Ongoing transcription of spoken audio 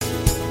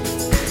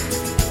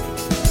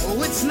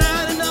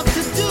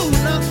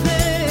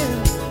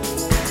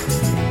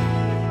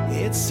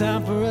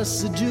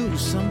us to do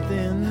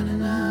something.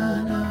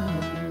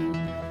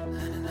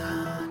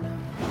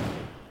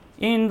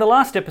 In the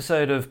last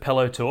episode of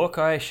Pellowe Talk,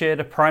 I shared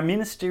a prime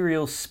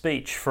ministerial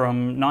speech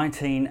from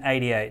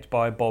 1988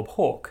 by Bob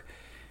Hawke.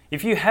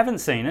 If you haven't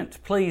seen it,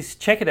 please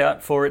check it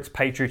out for its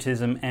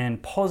patriotism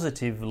and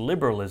positive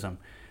liberalism.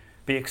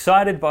 Be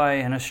excited by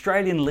an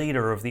Australian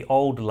leader of the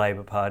old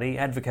Labor Party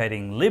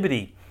advocating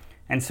liberty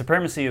and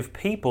supremacy of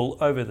people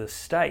over the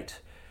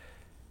state.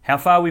 How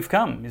far we've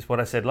come is what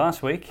I said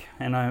last week,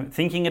 and I'm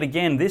thinking it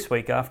again this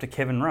week after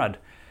Kevin Rudd.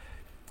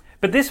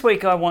 But this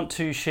week I want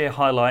to share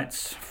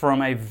highlights from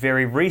a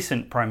very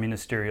recent prime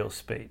ministerial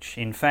speech.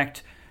 In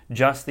fact,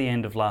 just the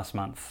end of last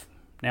month.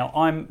 Now,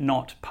 I'm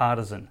not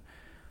partisan.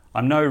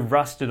 I'm no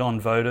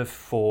rusted-on voter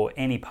for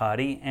any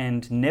party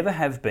and never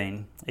have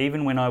been,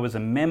 even when I was a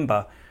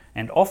member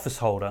and office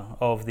holder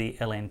of the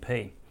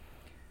LNP.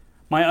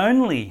 My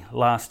only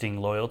lasting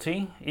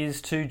loyalty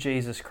is to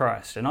Jesus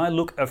Christ, and I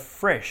look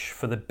afresh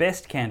for the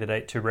best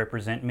candidate to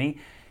represent me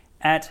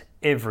at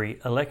every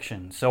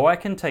election, so I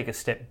can take a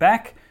step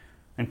back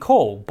and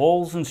call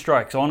balls and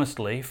strikes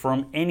honestly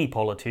from any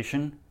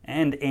politician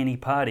and any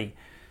party.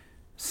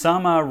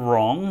 Some are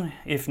wrong,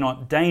 if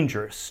not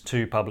dangerous,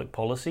 to public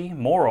policy,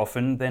 more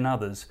often than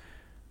others,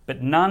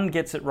 but none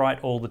gets it right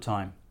all the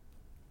time.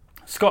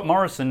 Scott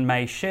Morrison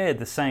may share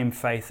the same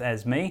faith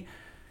as me,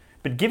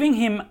 but giving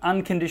him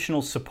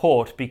unconditional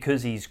support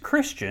because he's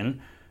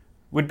Christian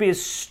would be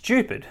as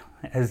stupid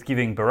as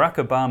giving Barack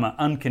Obama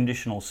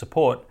unconditional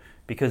support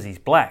because he's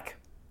black.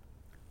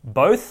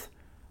 Both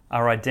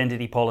are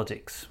identity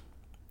politics,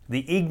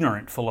 the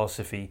ignorant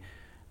philosophy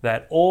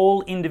that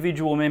all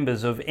individual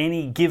members of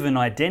any given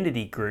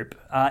identity group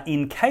are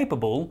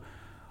incapable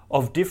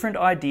of different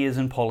ideas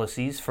and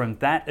policies from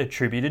that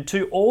attributed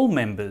to all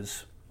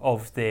members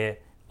of their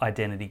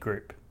identity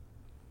group.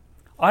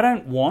 I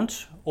don't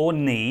want or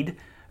need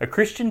a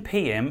Christian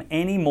PM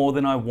any more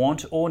than I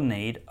want or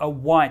need a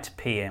white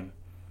PM.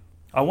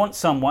 I want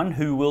someone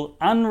who will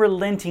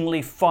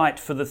unrelentingly fight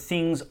for the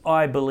things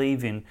I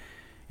believe in,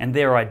 and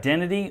their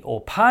identity, or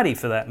party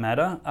for that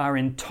matter, are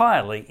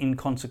entirely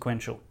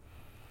inconsequential.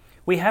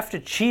 We have to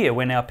cheer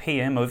when our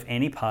PM of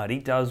any party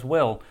does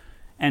well,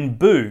 and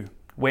boo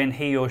when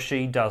he or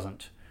she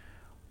doesn't.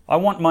 I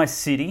want my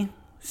city,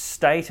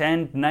 state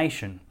and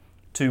nation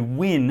to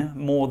win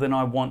more than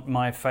I want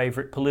my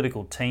favourite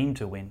political team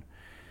to win.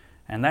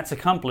 And that's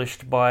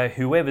accomplished by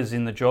whoever's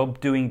in the job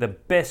doing the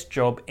best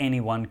job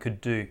anyone could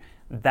do.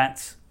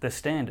 That's the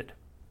standard.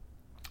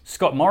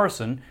 Scott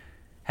Morrison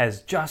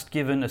has just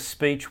given a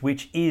speech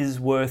which is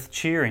worth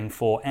cheering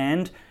for,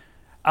 and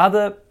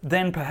other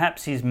than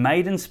perhaps his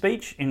maiden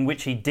speech in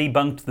which he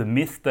debunked the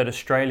myth that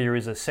Australia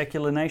is a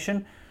secular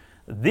nation,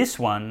 this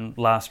one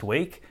last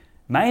week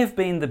may have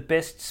been the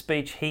best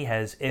speech he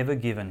has ever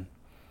given.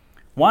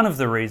 One of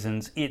the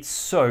reasons it's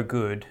so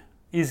good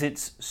is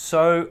it's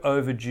so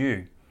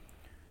overdue.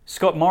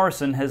 Scott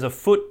Morrison has a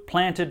foot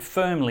planted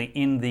firmly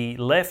in the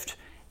left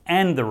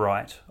and the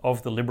right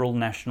of the Liberal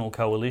National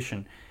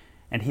Coalition,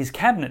 and his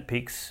cabinet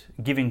picks,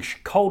 giving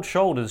cold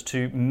shoulders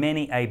to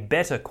many a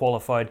better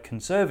qualified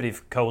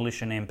Conservative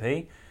coalition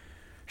MP,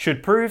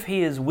 should prove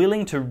he is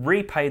willing to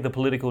repay the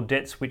political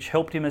debts which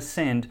helped him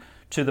ascend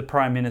to the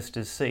Prime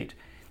Minister's seat.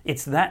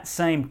 It's that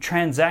same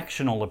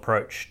transactional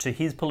approach to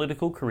his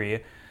political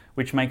career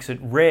which makes it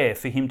rare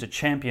for him to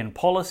champion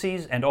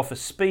policies and offer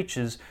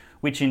speeches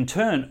which in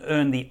turn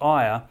earn the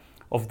ire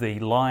of the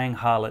lying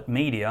harlot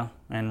media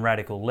and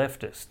radical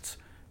leftists,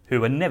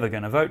 who are never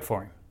going to vote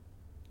for him.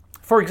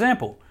 For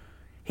example,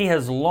 he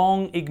has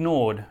long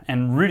ignored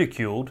and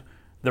ridiculed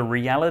the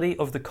reality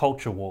of the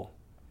culture war.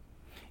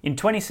 In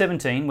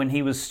 2017, when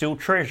he was still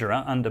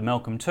Treasurer under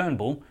Malcolm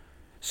Turnbull,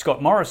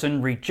 Scott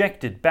Morrison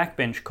rejected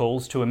backbench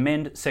calls to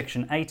amend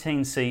Section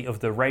 18C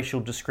of the Racial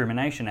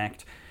Discrimination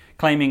Act,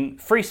 claiming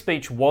free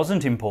speech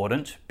wasn't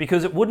important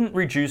because it wouldn't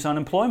reduce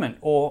unemployment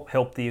or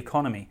help the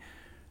economy.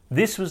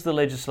 This was the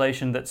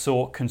legislation that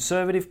saw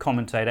Conservative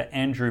commentator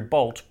Andrew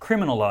Bolt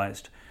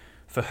criminalised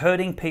for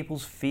hurting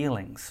people's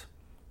feelings,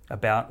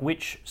 about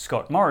which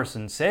Scott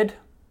Morrison said,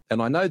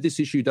 "And I know this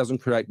issue doesn't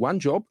create one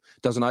job,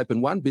 doesn't open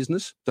one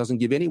business, doesn't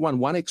give anyone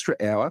one extra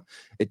hour,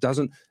 it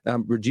doesn't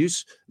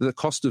reduce the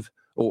cost of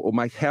or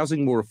make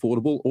housing more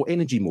affordable or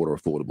energy more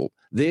affordable.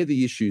 They're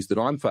the issues that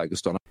I'm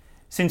focused on."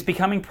 Since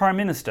becoming Prime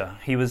Minister,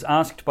 he was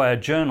asked by a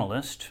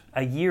journalist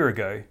a year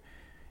ago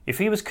if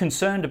he was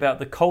concerned about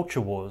the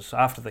culture wars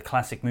after the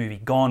classic movie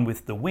Gone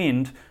with the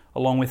Wind,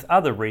 along with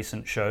other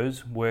recent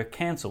shows, were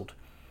cancelled.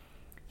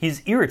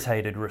 His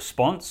irritated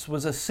response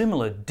was a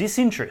similar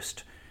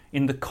disinterest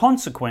in the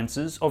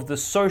consequences of the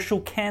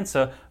social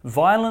cancer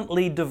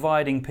violently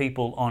dividing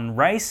people on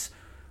race,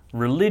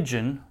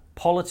 religion,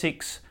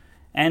 politics,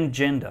 and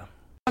gender.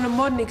 On a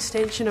modern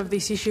extension of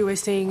this issue we're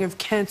seeing of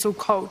cancel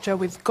culture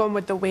with Gone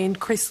with the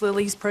Wind, Chris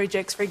Lilly's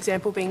projects, for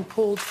example, being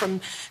pulled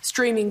from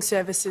streaming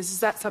services.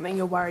 Is that something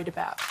you're worried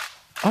about?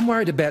 I'm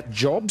worried about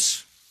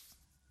jobs.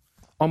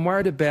 I'm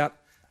worried about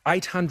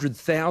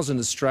 800,000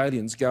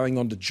 Australians going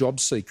on to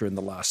JobSeeker in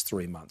the last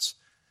 3 months.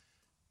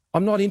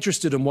 I'm not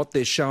interested in what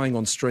they're showing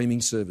on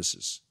streaming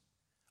services.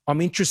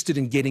 I'm interested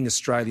in getting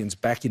Australians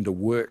back into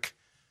work.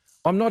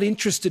 I'm not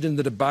interested in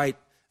the debate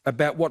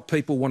about what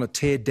people want to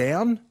tear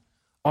down.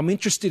 I'm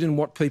interested in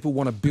what people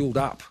want to build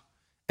up.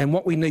 And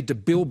what we need to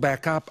build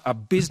back up are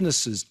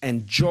businesses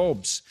and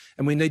jobs,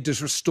 and we need to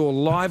restore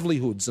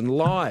livelihoods and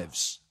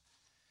lives.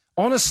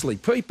 Honestly,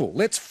 people,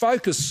 let's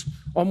focus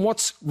on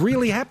what's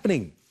really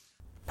happening.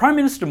 Prime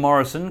Minister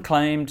Morrison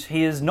claimed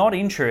he is not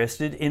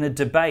interested in a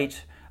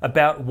debate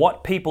about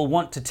what people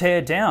want to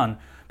tear down,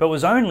 but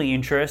was only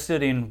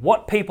interested in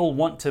what people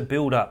want to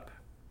build up.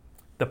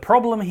 The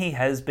problem he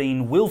has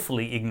been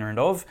willfully ignorant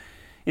of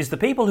is the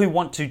people who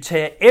want to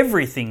tear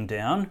everything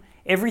down,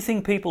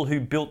 everything people who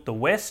built the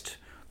West,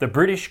 the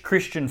British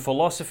Christian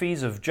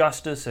philosophies of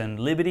justice and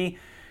liberty,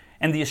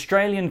 and the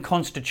Australian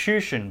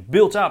Constitution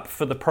built up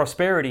for the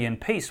prosperity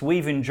and peace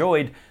we've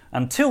enjoyed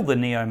until the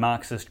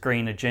neo-Marxist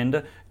green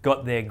agenda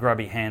got their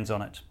grubby hands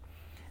on it.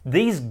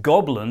 These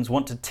goblins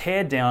want to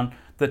tear down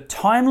the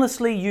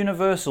timelessly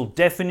universal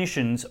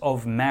definitions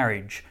of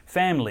marriage,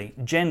 family,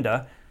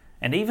 gender,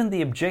 and even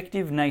the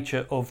objective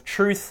nature of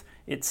truth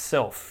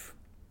itself.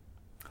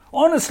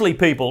 Honestly,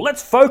 people,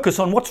 let's focus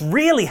on what's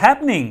really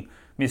happening,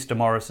 Mr.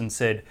 Morrison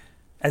said,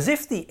 as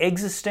if the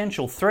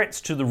existential threats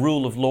to the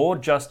rule of law,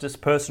 justice,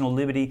 personal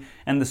liberty,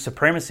 and the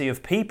supremacy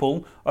of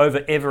people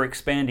over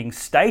ever-expanding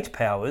state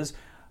powers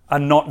are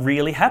not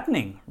really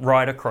happening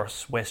right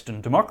across Western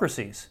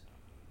democracies.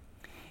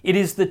 It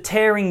is the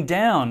tearing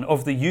down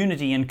of the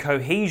unity and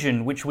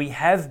cohesion which we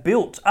have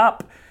built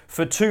up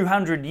for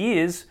 200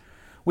 years,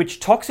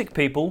 which toxic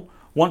people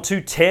want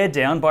to tear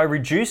down by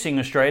reducing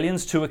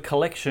Australians to a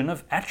collection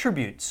of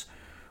attributes.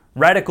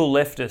 Radical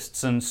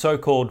leftists and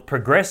so-called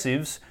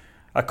progressives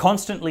are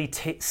constantly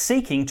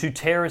seeking to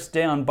tear us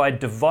down by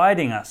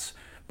dividing us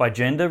by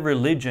gender,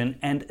 religion,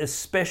 and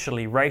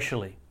especially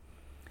racially.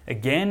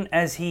 Again,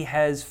 as he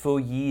has for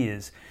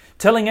years,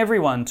 telling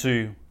everyone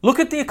to look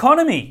at the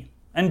economy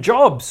and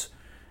jobs,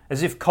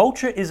 as if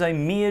culture is a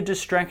mere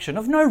distraction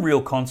of no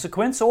real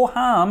consequence or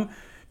harm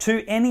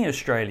to any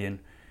Australian.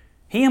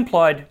 He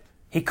implied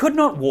he could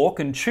not walk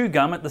and chew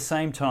gum at the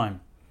same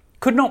time,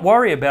 could not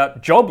worry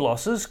about job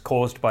losses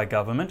caused by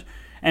government,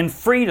 and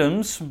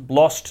freedoms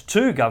lost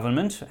to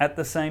government at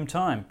the same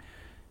time.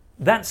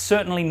 That's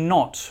certainly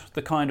not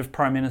the kind of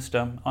Prime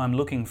Minister I'm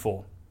looking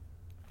for.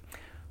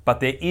 But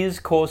there is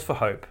cause for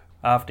hope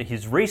after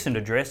his recent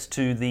address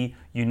to the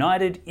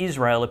United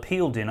Israel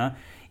Appeal Dinner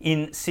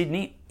in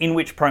Sydney, in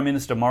which Prime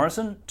Minister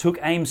Morrison took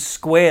aim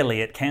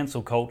squarely at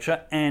cancel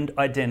culture and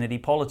identity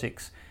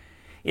politics.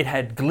 It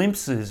had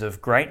glimpses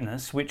of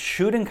greatness which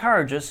should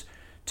encourage us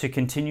to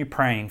continue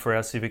praying for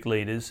our civic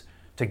leaders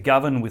to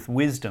govern with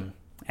wisdom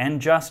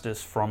and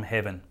justice from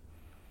heaven.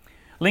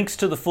 Links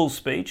to the full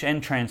speech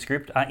and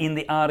transcript are in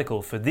the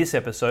article for this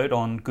episode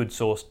on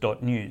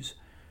goodsource.news.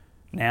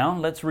 Now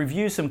let's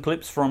review some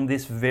clips from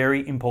this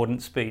very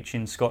important speech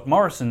in Scott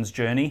Morrison's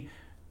journey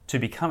to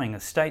becoming a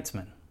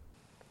statesman.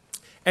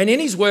 And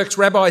in his works,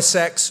 Rabbi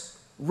Sacks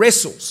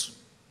wrestles,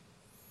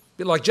 a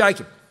bit like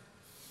Jacob,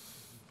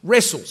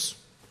 wrestles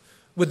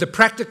with the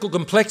practical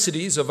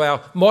complexities of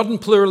our modern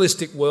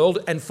pluralistic world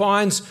and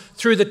finds,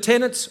 through the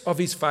tenets of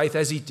his faith,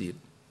 as he did,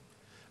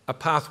 a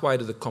pathway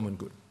to the common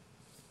good.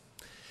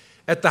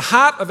 At the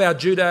heart of our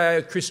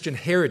Judeo-Christian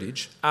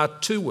heritage are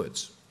two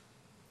words: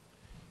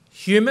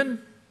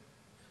 human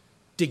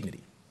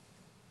dignity.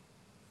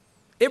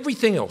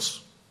 Everything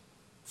else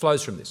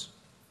flows from this.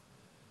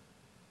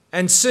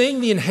 And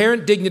seeing the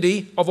inherent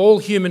dignity of all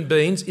human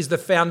beings is the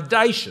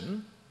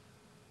foundation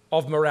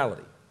of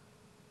morality.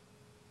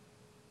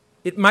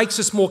 It makes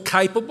us more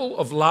capable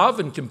of love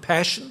and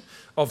compassion,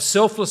 of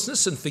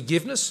selflessness and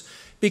forgiveness,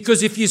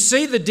 because if you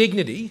see the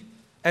dignity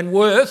and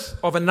worth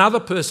of another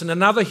person,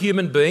 another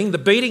human being, the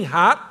beating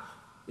heart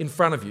in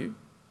front of you,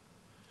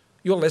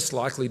 you're less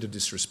likely to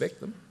disrespect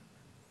them,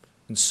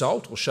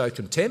 insult or show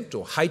contempt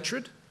or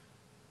hatred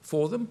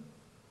for them,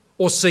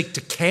 or seek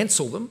to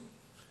cancel them,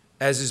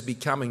 as is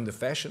becoming the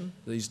fashion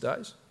these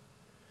days.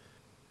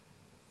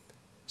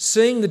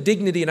 Seeing the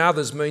dignity in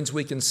others means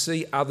we can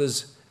see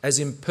others as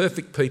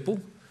imperfect people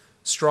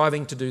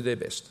striving to do their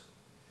best.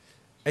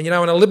 And in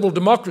a liberal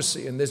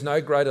democracy, and there's no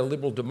greater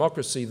liberal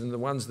democracy than the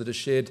ones that are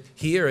shared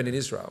here and in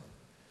Israel,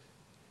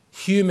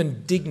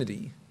 human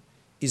dignity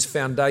is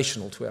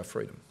foundational to our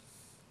freedom.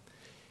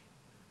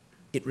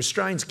 It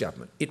restrains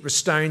government. It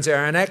restrains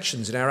our own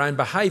actions and our own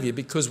behaviour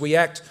because we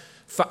act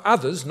for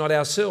others, not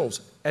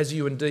ourselves, as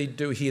you indeed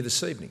do here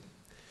this evening.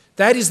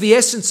 That is the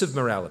essence of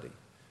morality.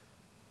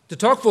 De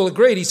Tocqueville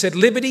agreed. He said,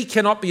 liberty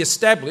cannot be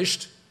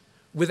established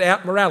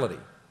without morality,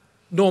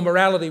 nor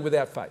morality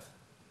without faith.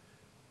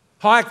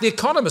 Hayek, the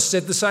economist,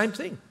 said the same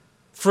thing.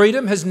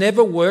 Freedom has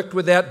never worked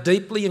without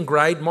deeply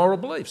ingrained moral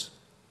beliefs.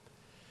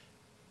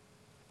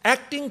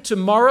 Acting to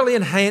morally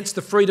enhance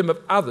the freedom of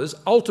others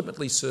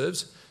ultimately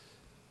serves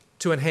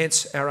to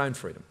enhance our own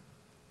freedom.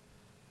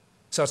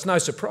 So it's no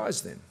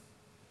surprise then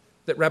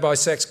that Rabbi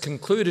Sacks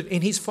concluded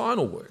in his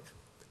final work,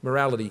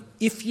 Morality,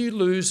 if you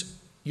lose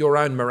your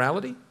own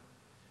morality,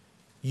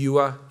 you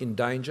are in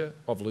danger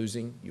of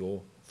losing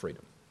your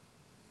freedom.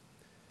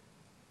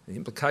 The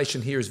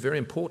implication here is very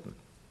important.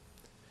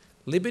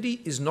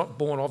 Liberty is not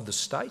born of the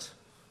state,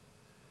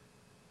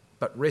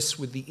 but rests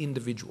with the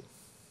individual,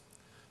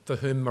 for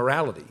whom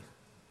morality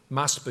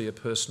must be a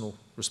personal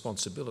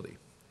responsibility.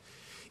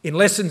 In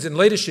Lessons in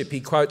Leadership,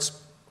 he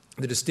quotes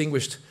the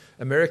distinguished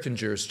American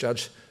jurist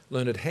Judge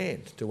Leonard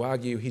Hand to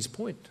argue his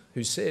point,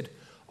 who said,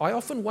 "I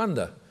often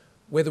wonder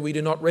whether we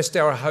do not rest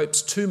our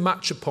hopes too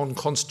much upon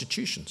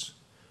constitutions,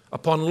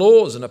 upon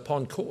laws and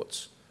upon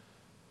courts."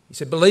 He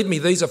said, "Believe me,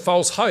 these are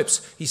false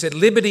hopes." He said,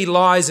 "Liberty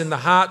lies in the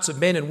hearts of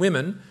men and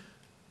women,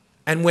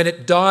 and when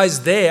it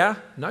dies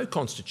there, no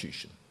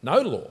constitution, no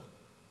law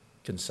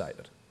can save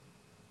it."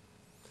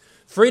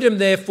 Freedom,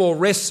 therefore,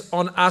 rests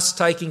on us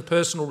taking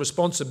personal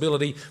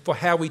responsibility for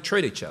how we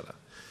treat each other,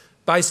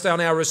 based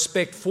on our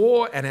respect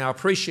for and our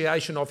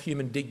appreciation of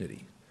human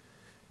dignity.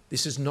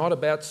 This is not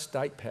about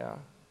state power.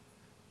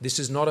 This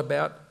is not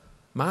about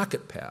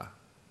market power.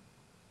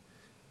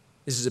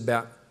 This is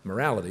about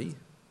morality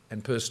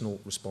and personal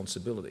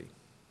responsibility.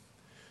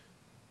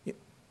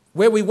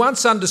 Where we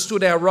once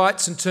understood our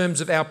rights in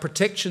terms of our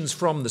protections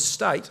from the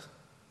state,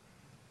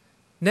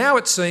 now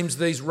it seems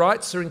these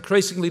rights are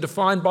increasingly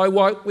defined by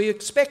what we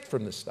expect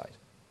from the state.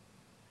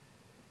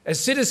 As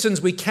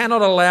citizens, we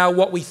cannot allow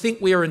what we think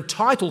we are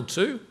entitled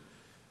to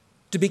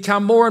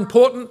become more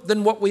important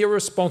than what we are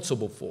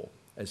responsible for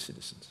as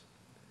citizens.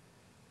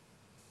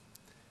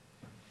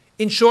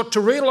 In short, to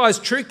realise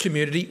true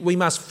community, we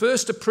must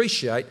first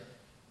appreciate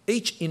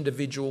each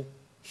individual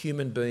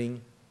human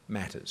being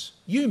matters.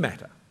 You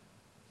matter.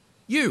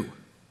 You,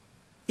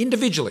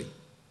 individually.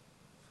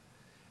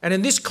 And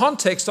in this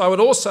context, I would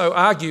also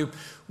argue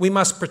we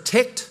must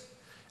protect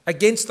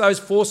against those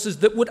forces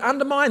that would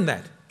undermine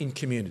that in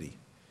community.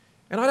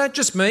 And I don't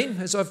just mean,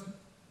 as I've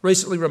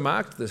recently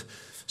remarked, the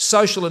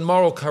social and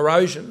moral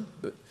corrosion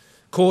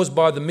caused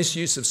by the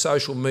misuse of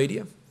social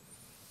media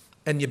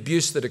and the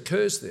abuse that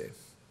occurs there.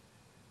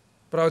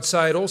 But I would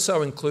say it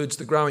also includes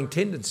the growing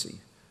tendency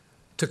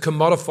to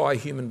commodify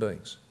human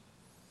beings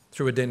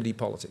through identity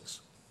politics.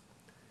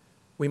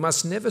 We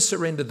must never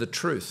surrender the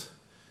truth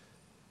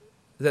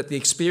that the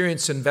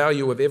experience and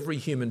value of every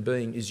human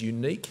being is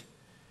unique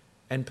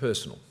and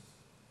personal.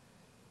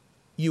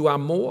 You are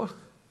more,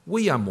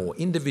 we are more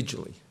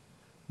individually,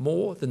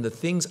 more than the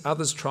things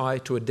others try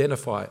to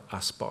identify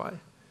us by,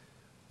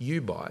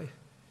 you by,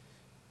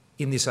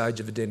 in this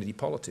age of identity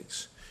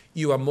politics.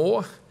 You are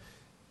more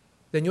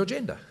than your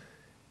gender.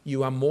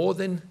 You are more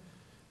than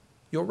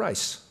your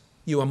race.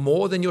 You are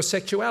more than your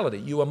sexuality.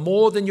 You are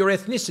more than your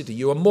ethnicity.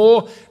 You are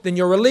more than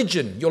your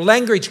religion, your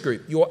language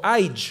group, your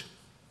age.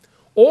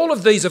 All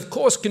of these, of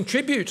course,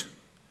 contribute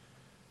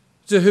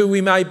to who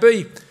we may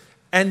be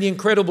and the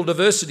incredible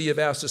diversity of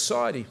our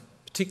society,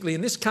 particularly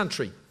in this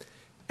country,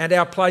 and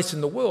our place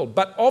in the world.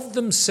 But of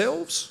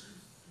themselves,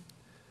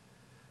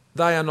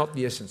 they are not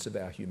the essence of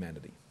our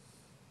humanity.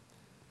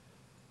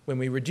 When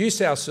we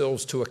reduce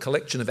ourselves to a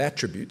collection of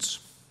attributes,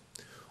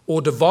 or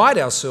divide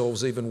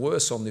ourselves even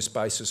worse on this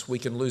basis, we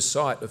can lose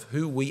sight of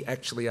who we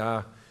actually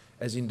are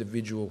as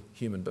individual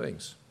human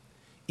beings.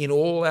 In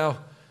all our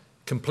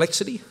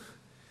complexity,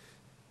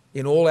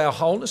 in all our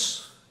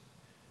wholeness,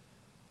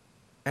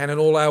 and in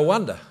all our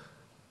wonder.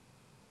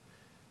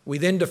 We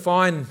then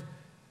define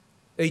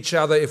each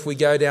other, if we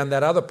go down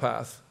that other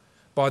path,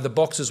 by the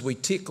boxes we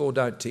tick or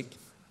don't tick,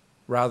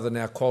 rather than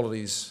our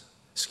qualities,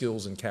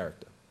 skills and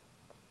character.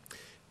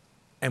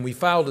 And we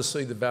fail to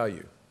see the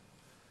value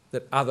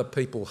that other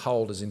people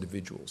hold as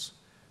individuals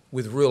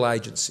with real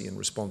agency and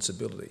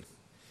responsibility.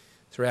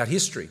 Throughout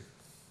history,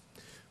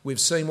 we've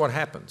seen what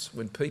happens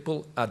when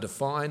people are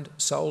defined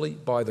solely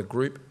by the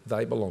group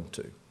they belong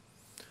to,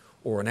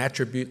 or an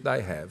attribute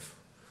they have,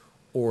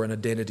 or an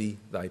identity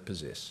they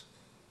possess.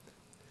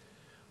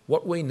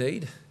 What we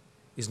need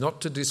is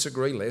not to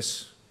disagree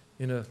less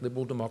in a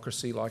liberal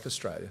democracy like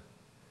Australia.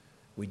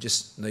 We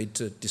just need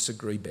to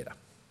disagree better.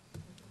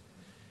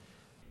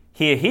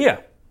 Hear,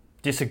 hear.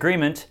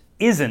 Disagreement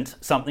isn't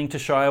something to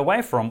shy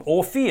away from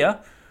or fear,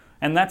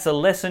 and that's a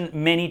lesson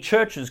many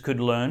churches could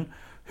learn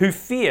who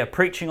fear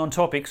preaching on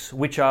topics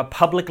which are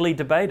publicly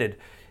debated,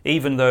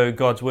 even though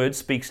God's word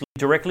speaks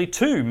directly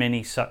to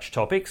many such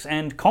topics,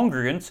 and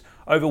congregants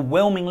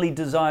overwhelmingly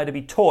desire to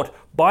be taught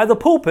by the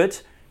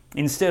pulpit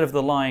instead of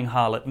the lying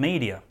harlot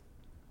media.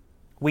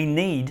 We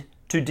need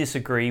to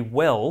disagree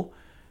well,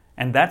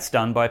 and that's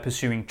done by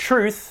pursuing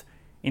truth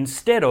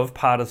instead of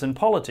partisan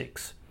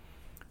politics.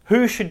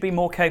 Who should be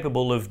more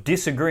capable of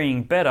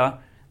disagreeing better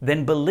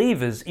than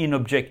believers in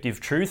objective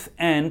truth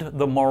and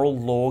the moral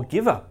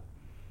lawgiver?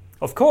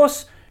 Of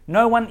course,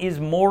 no one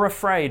is more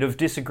afraid of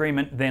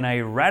disagreement than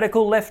a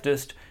radical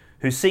leftist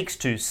who seeks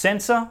to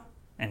censor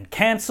and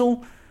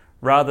cancel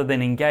rather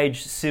than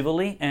engage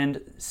civilly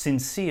and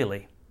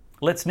sincerely.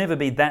 Let's never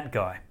be that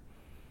guy.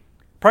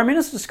 Prime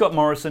Minister Scott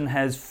Morrison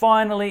has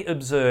finally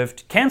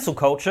observed cancel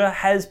culture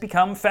has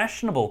become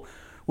fashionable,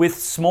 with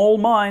small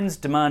minds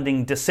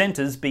demanding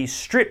dissenters be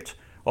stripped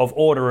of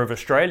Order of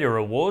Australia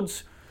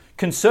awards,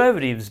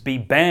 Conservatives be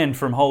banned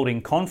from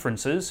holding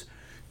conferences,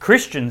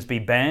 Christians be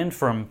banned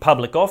from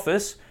public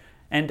office,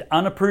 and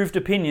unapproved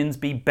opinions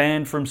be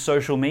banned from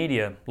social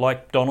media,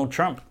 like Donald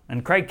Trump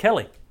and Craig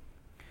Kelly.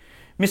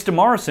 Mr.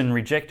 Morrison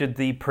rejected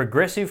the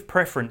progressive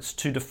preference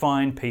to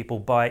define people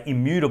by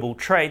immutable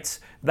traits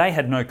they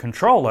had no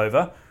control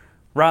over,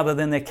 rather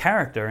than their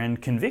character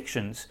and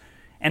convictions,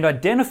 and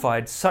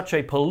identified such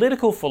a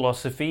political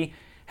philosophy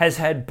has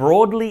had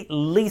broadly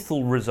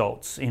lethal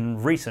results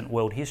in recent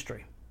world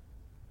history.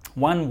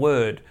 One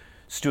word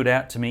stood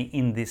out to me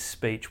in this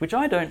speech, which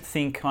I don't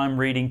think I'm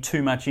reading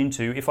too much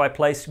into if I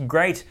place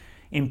great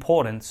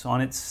importance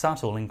on its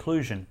subtle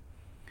inclusion.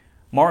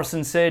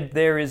 Morrison said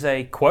there is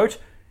a, quote,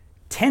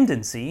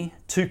 tendency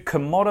to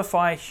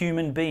commodify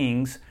human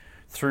beings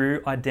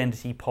through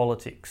identity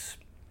politics.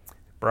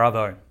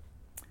 Bravo.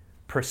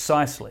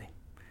 Precisely.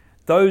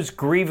 Those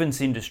grievance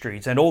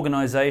industries and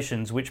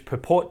organisations which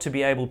purport to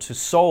be able to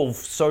solve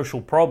social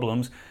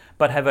problems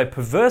but have a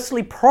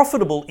perversely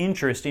profitable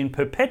interest in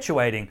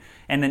perpetuating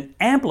and in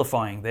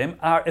amplifying them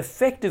are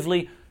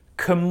effectively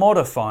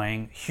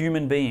commodifying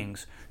human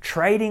beings,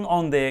 trading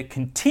on their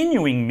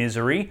continuing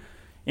misery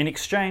in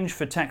exchange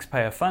for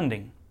taxpayer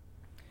funding.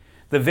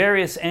 The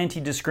various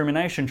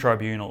anti-discrimination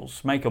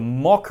tribunals make a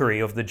mockery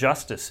of the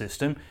justice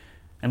system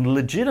and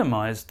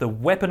legitimise the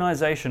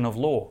weaponisation of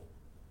law.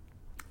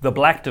 The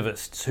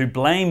blacktivists who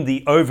blame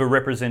the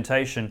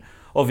over-representation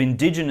of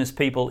Indigenous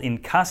people in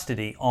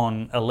custody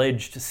on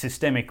alleged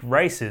systemic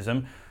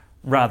racism,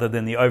 rather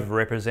than the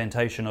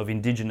over-representation of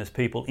Indigenous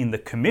people in the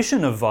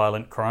commission of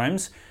violent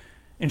crimes,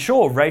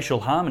 ensure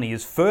racial harmony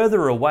is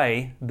further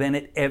away than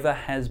it ever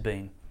has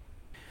been.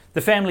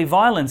 The family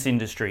violence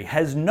industry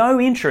has no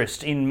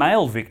interest in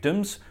male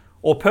victims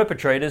or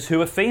perpetrators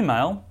who are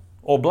female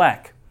or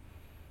black.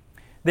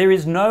 There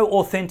is no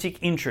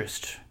authentic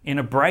interest in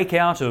a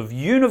breakout of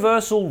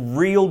universal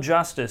real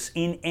justice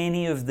in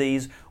any of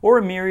these or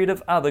a myriad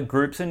of other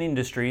groups and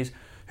industries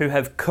who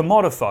have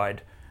commodified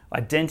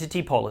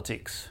identity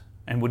politics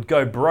and would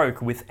go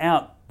broke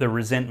without the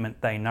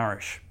resentment they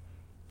nourish.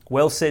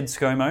 Well said,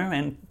 ScoMo,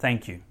 and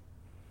thank you.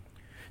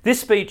 This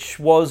speech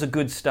was a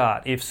good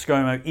start if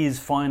ScoMo is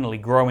finally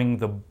growing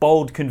the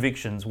bold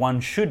convictions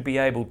one should be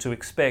able to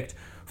expect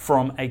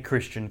from a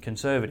Christian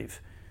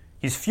conservative.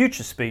 His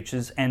future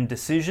speeches and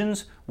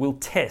decisions will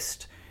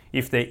test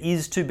if there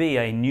is to be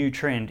a new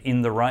trend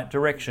in the right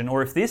direction,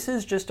 or if this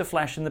is just a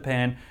flash in the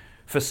pan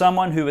for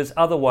someone who has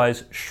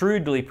otherwise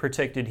shrewdly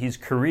protected his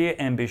career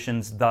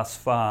ambitions thus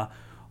far,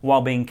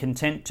 while being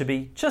content to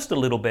be just a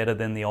little better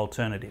than the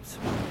alternatives.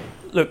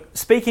 Look,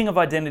 speaking of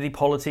identity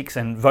politics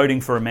and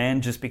voting for a man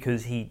just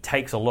because he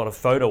takes a lot of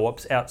photo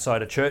ops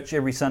outside a church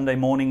every Sunday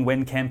morning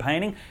when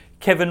campaigning,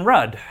 Kevin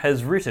Rudd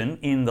has written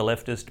in the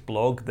leftist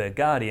blog The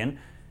Guardian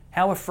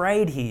how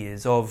afraid he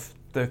is of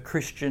the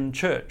Christian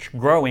church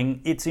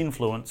growing its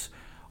influence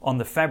on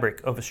the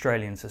fabric of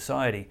Australian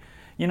society.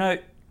 You know,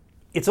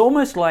 it's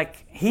almost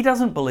like he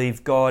doesn't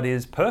believe God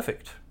is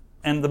perfect,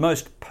 and the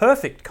most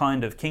perfect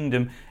kind of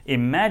kingdom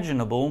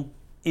imaginable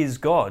is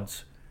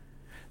God's.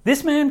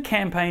 This man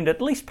campaigned,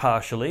 at least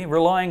partially,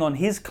 relying on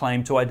his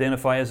claim to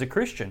identify as a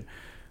Christian,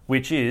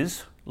 which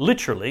is,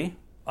 literally,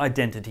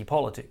 identity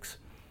politics.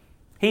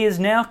 He is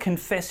now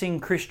confessing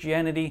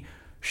Christianity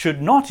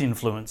should not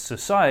influence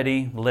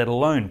society, let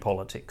alone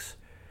politics.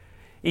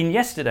 In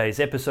yesterday's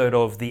episode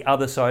of The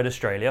Other Side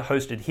Australia,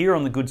 hosted here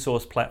on the Good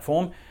Source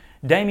platform,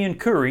 Damien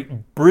Curry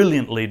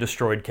brilliantly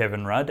destroyed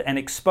Kevin Rudd and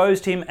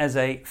exposed him as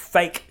a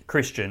fake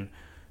Christian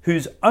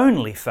whose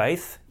only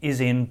faith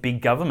is in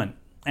big government,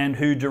 and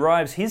who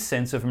derives his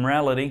sense of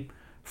morality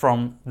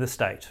from the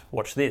state.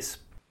 Watch this.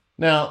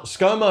 Now,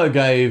 ScoMo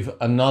gave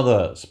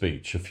another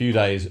speech a few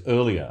days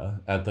earlier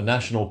at the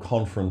National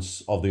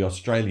Conference of the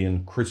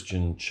Australian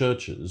Christian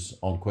Churches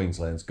on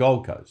Queensland's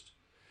Gold Coast,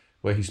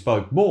 where he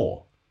spoke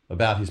more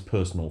about his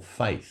personal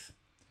faith.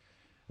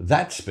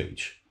 That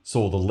speech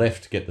saw the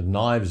left get the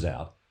knives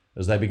out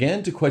as they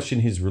began to question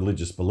his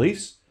religious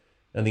beliefs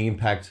and the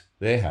impact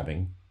they're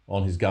having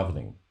on his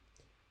governing.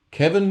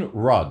 Kevin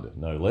Rudd,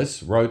 no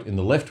less, wrote in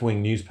the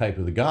left-wing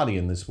newspaper The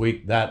Guardian this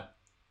week that,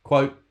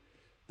 quote,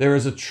 there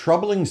is a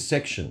troubling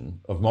section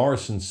of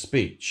Morrison's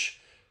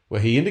speech where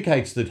he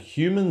indicates that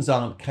humans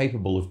aren't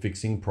capable of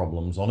fixing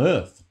problems on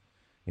Earth.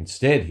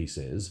 Instead, he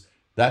says,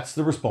 that's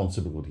the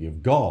responsibility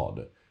of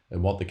God,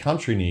 and what the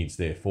country needs,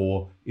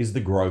 therefore, is the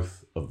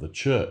growth of the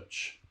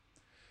church.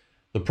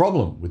 The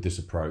problem with this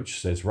approach,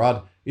 says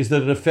Rudd, is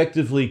that it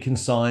effectively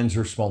consigns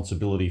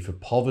responsibility for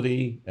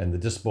poverty and the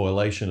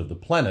despoilation of the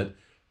planet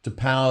to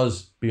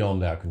powers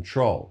beyond our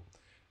control,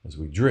 as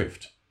we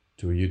drift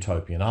to a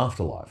utopian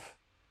afterlife.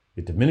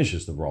 It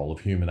diminishes the role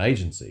of human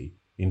agency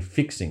in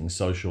fixing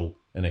social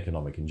and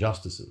economic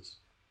injustices.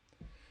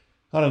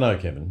 I don't know,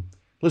 Kevin.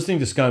 Listening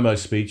to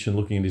ScoMo's speech and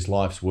looking at his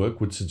life's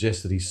work would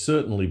suggest that he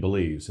certainly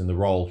believes in the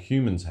role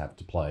humans have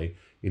to play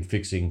in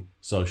fixing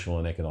social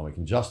and economic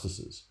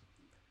injustices.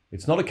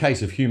 It's not a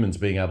case of humans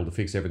being able to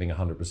fix everything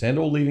 100%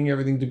 or leaving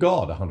everything to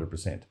God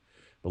 100%.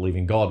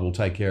 Believing God will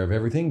take care of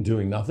everything,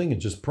 doing nothing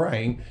and just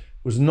praying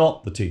was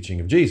not the teaching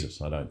of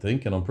Jesus, I don't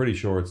think, and I'm pretty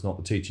sure it's not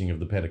the teaching of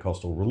the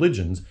Pentecostal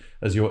religions,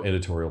 as your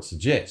editorial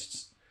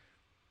suggests.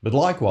 But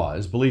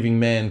likewise, believing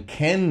man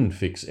can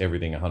fix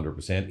everything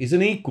 100% is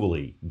an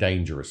equally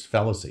dangerous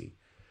fallacy.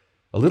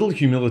 A little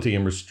humility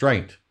and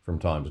restraint from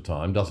time to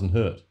time doesn't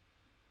hurt.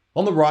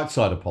 On the right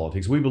side of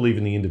politics, we believe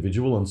in the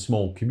individual and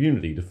small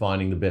community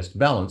defining the best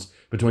balance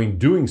between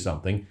doing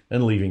something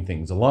and leaving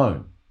things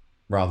alone,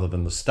 rather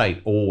than the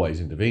state always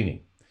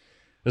intervening.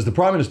 As the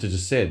Prime Minister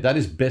just said, that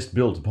is best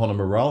built upon a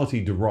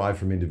morality derived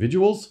from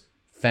individuals,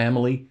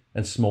 family,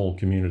 and small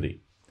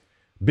community.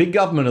 Big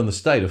government and the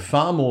state are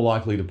far more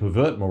likely to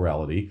pervert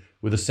morality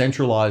with a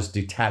centralised,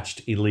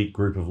 detached elite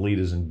group of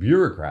leaders and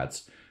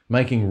bureaucrats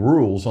making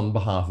rules on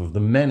behalf of the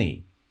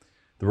many.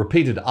 The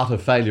repeated utter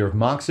failure of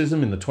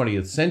Marxism in the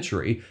 20th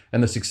century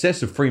and the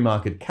success of free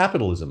market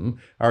capitalism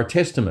are a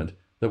testament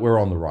that we're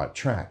on the right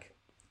track.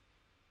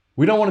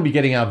 We don't want to be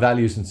getting our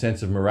values and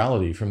sense of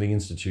morality from the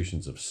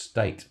institutions of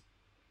state.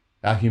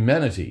 Our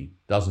humanity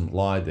doesn't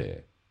lie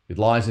there. It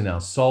lies in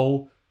our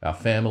soul, our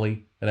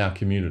family, and our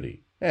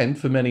community. And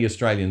for many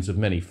Australians of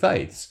many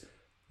faiths,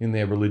 in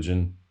their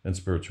religion and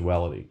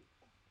spirituality.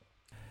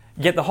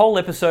 Get the whole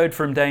episode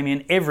from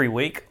Damien every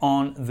week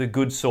on the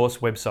Good Source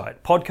website,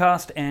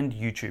 podcast and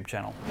YouTube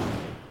channel.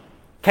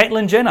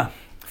 Caitlyn Jenner,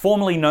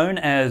 formerly known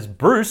as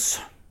Bruce,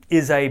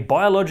 is a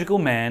biological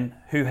man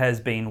who has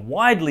been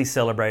widely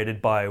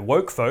celebrated by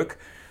woke folk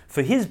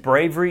for his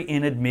bravery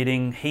in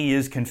admitting he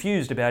is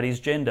confused about his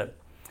gender.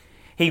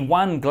 He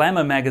won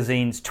Glamour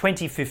magazine's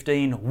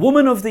 2015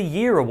 Woman of the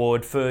Year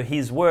award for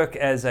his work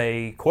as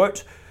a,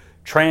 quote,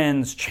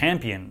 trans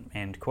champion,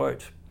 end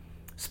quote.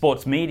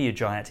 Sports media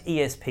giant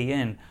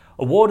ESPN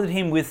awarded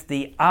him with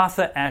the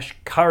Arthur Ashe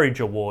Courage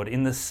Award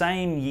in the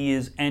same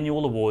year's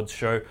annual awards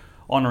show,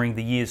 honouring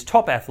the year's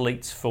top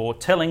athletes for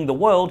telling the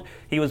world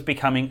he was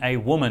becoming a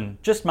woman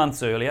just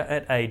months earlier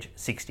at age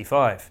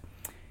 65.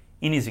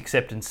 In his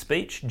acceptance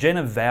speech,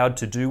 Jenner vowed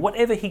to do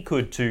whatever he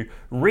could to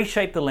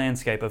reshape the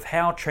landscape of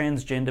how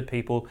transgender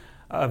people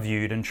are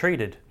viewed and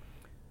treated.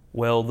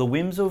 Well, the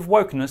whims of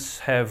wokeness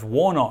have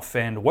worn off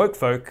and woke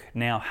folk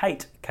now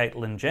hate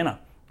Caitlyn Jenner.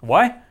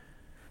 Why?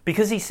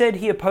 Because he said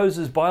he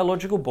opposes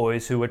biological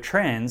boys who are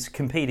trans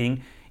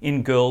competing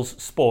in girls'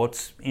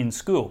 sports in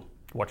school.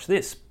 Watch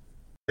this.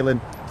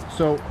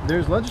 So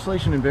there's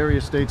legislation in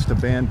various states to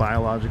ban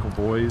biological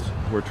boys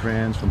who are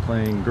trans from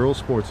playing girls'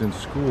 sports in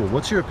school.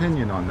 What's your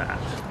opinion on that?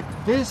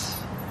 This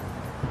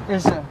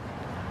is a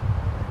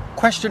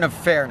question of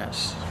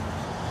fairness.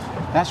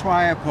 That's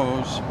why I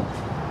oppose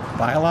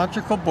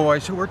biological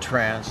boys who are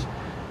trans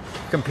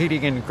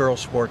competing in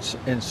girls' sports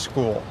in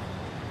school.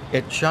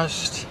 It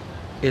just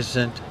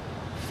isn't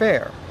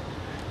fair.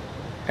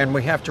 And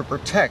we have to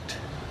protect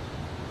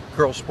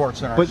girls'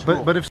 sports in our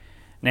school. But if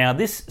Now,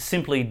 this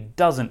simply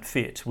doesn't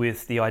fit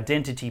with the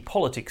identity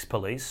politics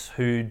police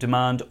who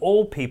demand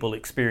all people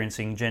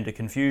experiencing gender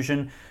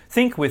confusion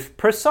think with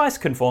precise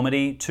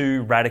conformity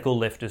to radical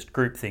leftist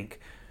groupthink.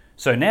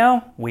 So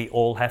now we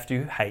all have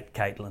to hate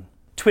Caitlyn.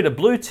 Twitter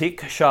blue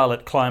tick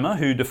Charlotte Clymer,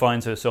 who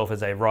defines herself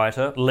as a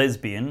writer,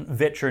 lesbian,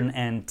 veteran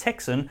and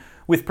Texan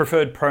with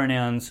preferred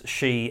pronouns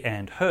she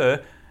and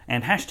her,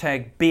 and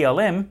hashtag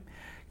BLM,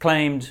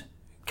 claimed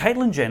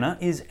Caitlyn Jenner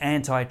is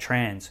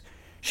anti-trans.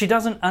 She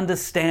doesn't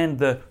understand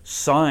the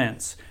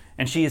science,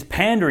 and she is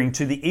pandering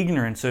to the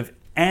ignorance of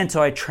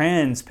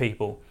anti-trans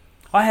people.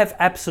 I have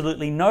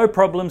absolutely no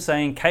problem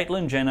saying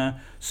Caitlyn Jenner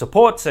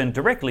supports and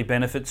directly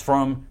benefits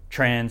from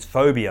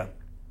transphobia.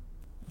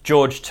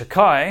 George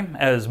Takei,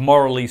 as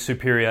morally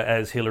superior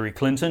as Hillary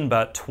Clinton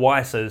but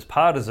twice as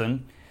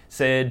partisan,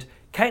 said,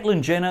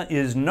 Caitlyn Jenner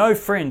is no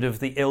friend of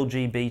the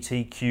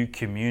LGBTQ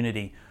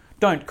community.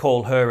 Don't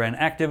call her an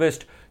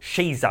activist,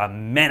 she's a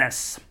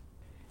menace.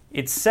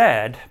 It's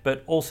sad,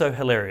 but also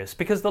hilarious,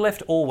 because the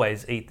left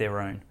always eat their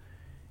own.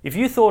 If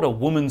you thought a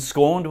woman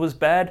scorned was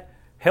bad,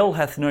 hell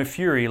hath no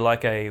fury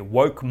like a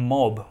woke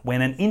mob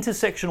when an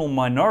intersectional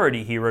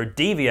minority hero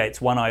deviates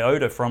one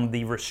iota from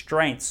the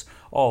restraints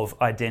of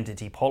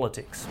identity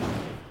politics.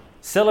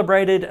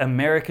 Celebrated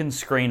American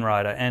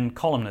screenwriter and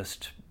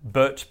columnist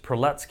Bert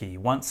Prolatsky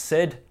once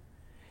said,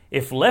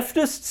 "If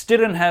leftists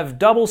didn't have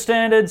double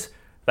standards,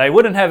 they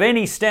wouldn't have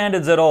any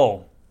standards at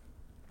all."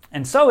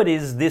 And so it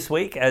is this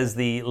week as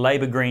the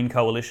Labor Green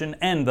Coalition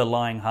and the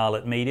lying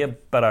harlot media,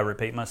 but I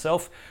repeat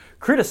myself,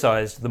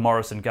 criticised the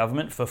Morrison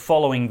government for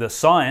following the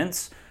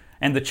science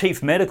and the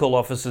Chief Medical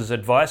Officer's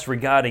advice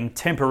regarding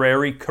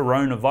temporary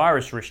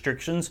coronavirus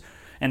restrictions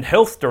and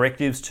health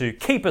directives to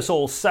keep us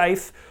all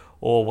safe,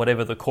 or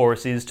whatever the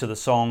chorus is to the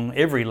song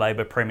every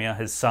Labor Premier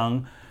has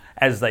sung,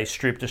 as they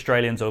stripped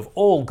Australians of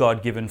all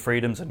God-given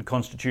freedoms and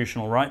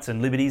constitutional rights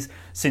and liberties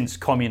since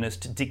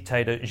communist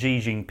dictator Xi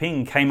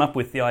Jinping came up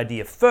with the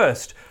idea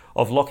first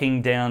of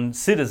locking down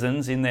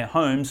citizens in their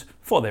homes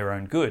for their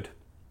own good.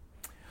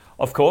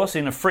 Of course,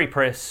 in a free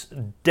press,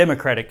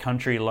 democratic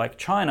country like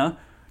China,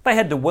 they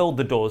had to weld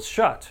the doors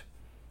shut.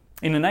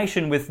 In a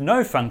nation with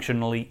no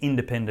functionally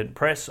independent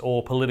press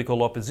or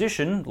political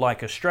opposition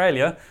like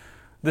Australia,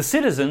 The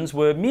citizens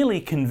were merely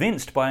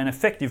convinced by an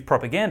effective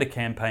propaganda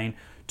campaign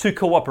to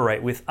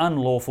cooperate with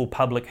unlawful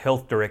public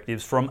health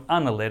directives from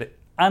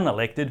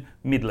unelected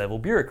mid-level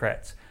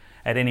bureaucrats.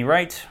 At any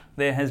rate,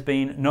 there has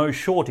been no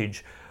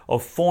shortage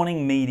of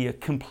fawning media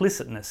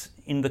complicitness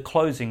in the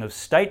closing of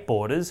state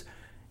borders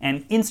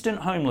and instant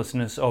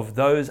homelessness of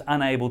those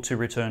unable to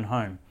return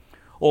home.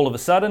 All of a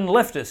sudden,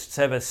 leftists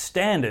have a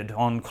standard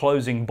on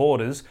closing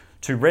borders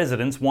to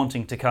residents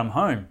wanting to come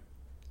home.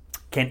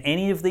 Can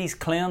any of these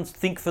clowns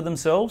think for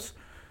themselves?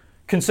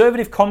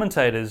 Conservative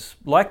commentators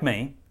like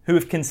me, who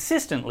have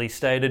consistently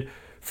stated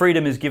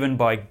freedom is given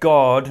by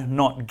God,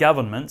 not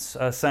governments,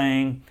 are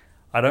saying,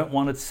 I don't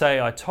want to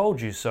say I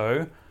told you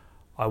so.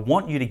 I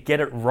want you to get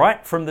it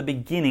right from the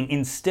beginning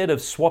instead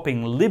of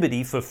swapping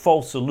liberty for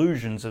false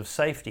illusions of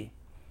safety.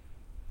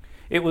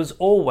 It was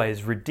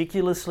always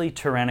ridiculously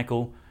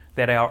tyrannical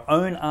that our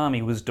own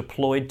army was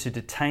deployed to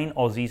detain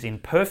Aussies in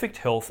perfect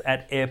health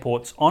at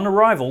airports on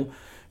arrival,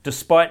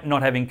 despite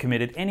not having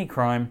committed any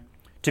crime,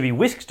 to be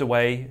whisked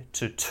away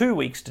to 2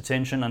 weeks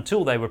detention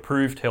until they were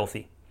proved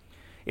healthy.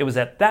 It was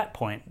at that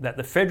point that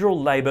the federal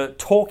Labor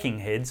talking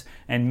heads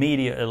and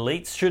media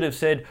elites should have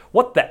said,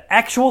 what the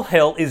actual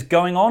hell is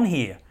going on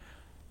here?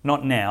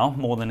 Not now,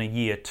 more than a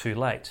year too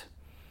late.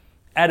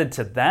 Added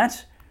to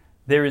that,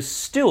 there is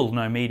still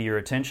no media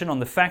attention on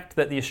the fact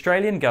that the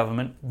Australian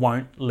government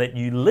won't let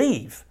you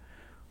leave.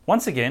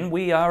 Once again,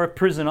 we are a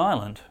prison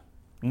island.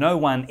 No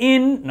one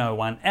in, no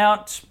one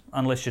out,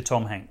 unless you're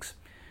Tom Hanks.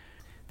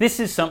 This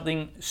is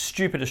something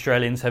stupid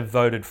Australians have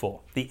voted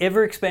for. The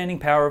ever-expanding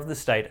power of the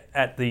state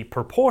at the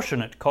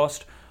proportionate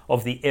cost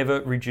of the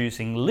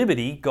ever-reducing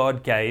liberty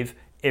God gave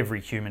every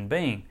human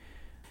being.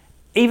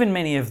 Even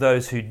many of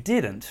those who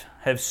didn't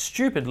have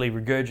stupidly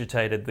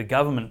regurgitated the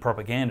government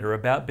propaganda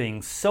about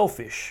being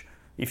selfish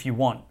if you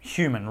want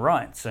human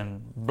rights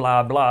and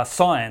blah blah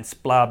science,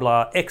 blah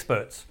blah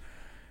experts.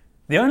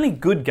 The only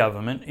good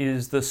government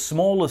is the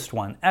smallest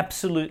one,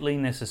 absolutely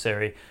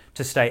necessary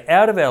to stay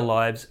out of our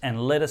lives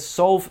and let us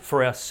solve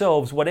for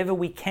ourselves whatever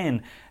we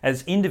can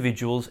as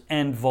individuals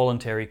and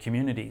voluntary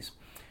communities.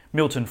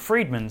 Milton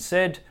Friedman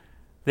said,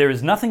 "There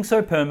is nothing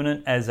so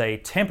permanent as a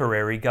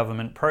temporary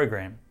government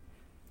program."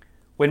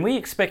 When we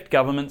expect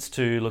governments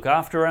to look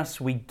after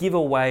us, we give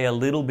away a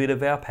little bit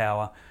of our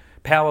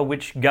power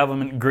which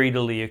government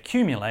greedily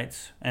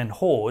accumulates and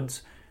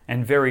hoards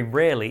and very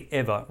rarely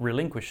ever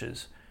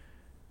relinquishes.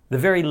 The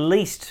very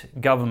least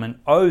government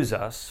owes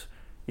us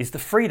is the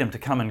freedom to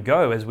come and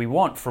go as we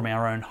want from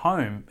our own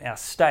home, our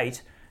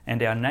state,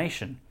 and our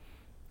nation.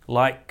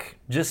 Like,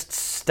 just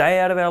stay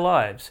out of our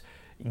lives,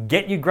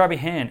 get your grubby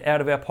hand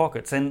out of our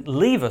pockets, and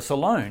leave us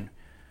alone.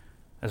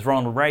 As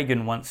Ronald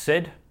Reagan once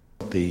said,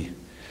 "The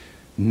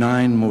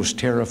 9 most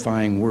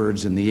terrifying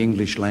words in the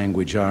English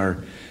language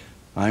are,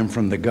 I'm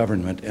from the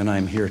government and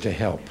I'm here to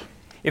help."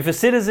 If a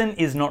citizen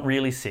is not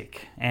really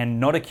sick and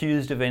not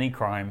accused of any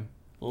crime,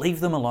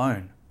 leave them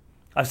alone.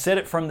 I've said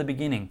it from the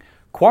beginning.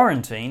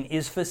 Quarantine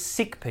is for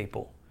sick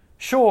people.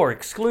 Sure,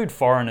 exclude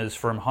foreigners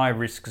from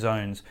high-risk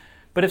zones,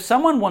 but if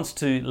someone wants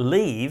to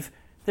leave,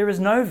 there is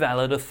no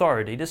valid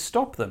authority to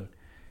stop them.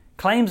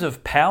 Claims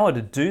of power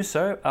to do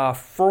so are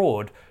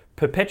fraud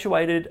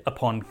perpetuated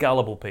upon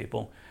gullible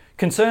people.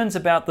 Concerns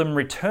about them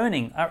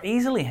returning are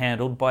easily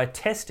handled by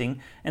testing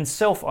and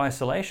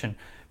self-isolation.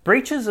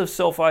 Breaches of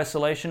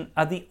self-isolation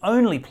are the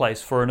only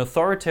place for an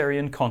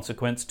authoritarian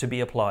consequence to be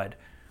applied,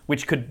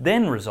 which could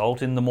then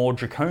result in the more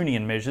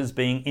draconian measures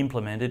being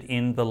implemented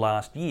in the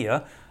last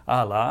year,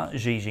 a la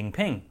Xi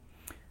Jinping.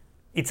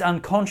 It's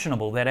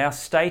unconscionable that our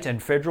state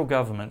and federal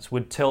governments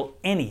would tell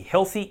any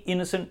healthy,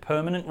 innocent,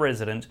 permanent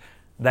resident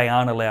they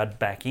aren't allowed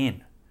back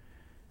in.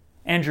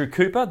 Andrew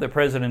Cooper, the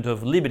president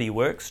of Liberty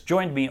Works,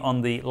 joined me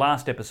on the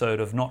last episode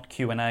of Not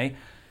Q&A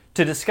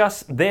to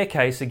discuss their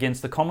case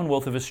against the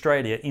Commonwealth of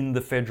Australia in the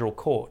federal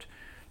court.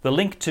 The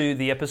link to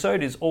the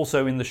episode is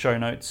also in the show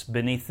notes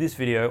beneath this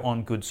video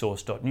on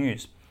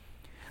goodsource.news.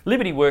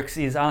 Liberty Works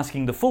is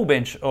asking the full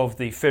bench of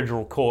the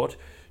federal court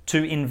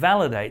to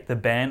invalidate the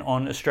ban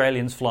on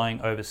Australians flying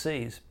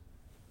overseas.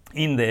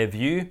 In their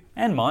view,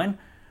 and mine,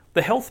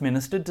 the Health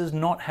Minister does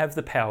not have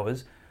the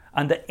powers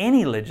under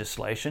any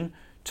legislation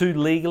to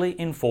legally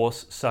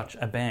enforce such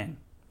a ban.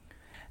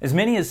 As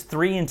many as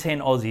 3 in 10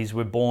 Aussies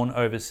were born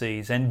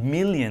overseas, and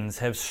millions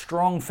have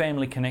strong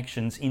family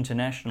connections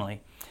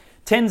internationally.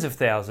 Tens of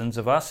thousands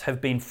of us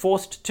have been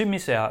forced to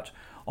miss out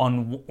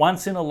on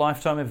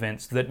once-in-a-lifetime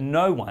events that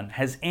no one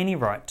has any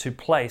right to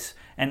place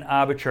an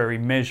arbitrary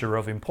measure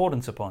of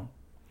importance upon.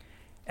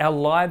 Our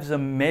lives are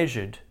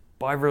measured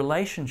by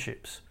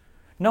relationships.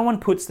 No one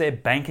puts their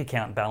bank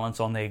account balance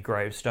on their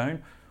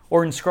gravestone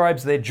or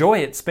inscribes their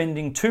joy at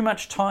spending too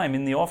much time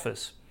in the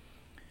office.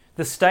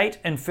 The state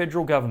and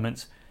federal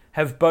governments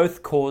have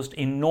both caused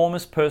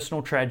enormous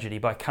personal tragedy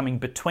by coming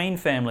between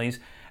families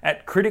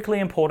at critically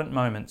important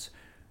moments,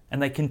 and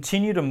they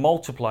continue to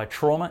multiply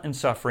trauma and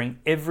suffering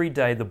every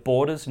day the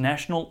borders,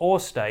 national or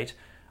state,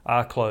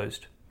 are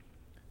closed.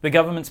 The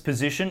government's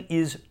position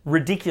is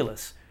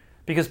ridiculous.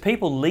 because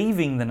people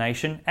leaving the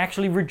nation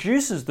actually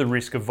reduces the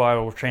risk of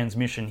viral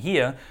transmission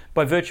here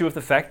by virtue of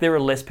the fact there are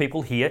less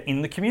people here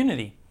in the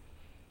community.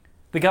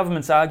 The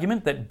government's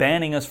argument that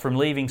banning us from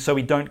leaving so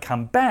we don't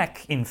come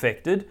back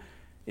infected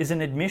is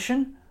an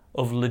admission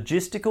of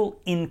logistical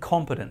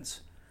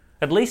incompetence.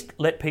 At least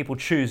let people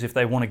choose if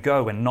they want to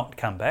go and not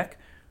come back.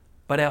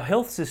 But our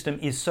health system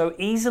is so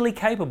easily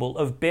capable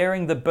of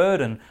bearing the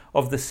burden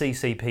of the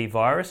CCP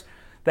virus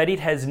that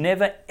it has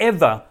never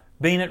ever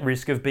been at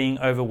risk of being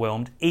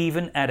overwhelmed,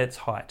 even at its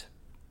height.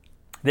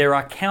 There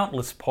are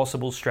countless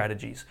possible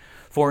strategies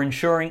for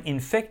ensuring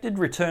infected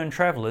return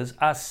travellers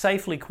are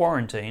safely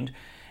quarantined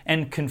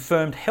and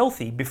confirmed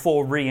healthy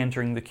before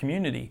re-entering the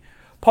community.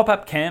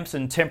 Pop-up camps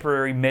and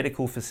temporary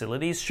medical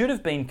facilities should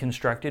have been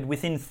constructed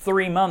within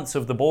 3 months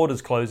of the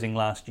borders closing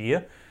last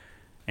year.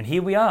 And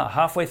here we are,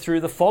 halfway through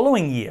the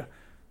following year,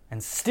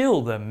 and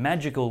still the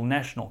magical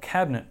National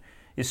Cabinet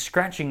is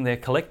scratching their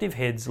collective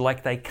heads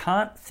like they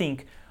can't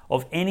think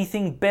of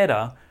anything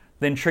better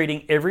than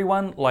treating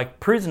everyone like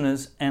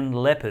prisoners and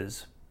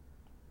lepers.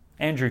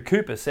 Andrew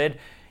Cooper said,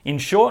 "In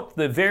short,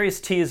 the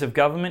various tiers of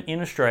government in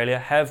Australia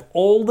have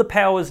all the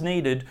powers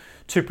needed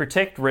to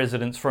protect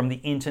residents from the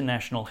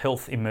international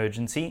health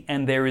emergency,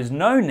 and there is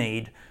no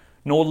need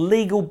nor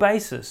legal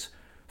basis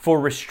for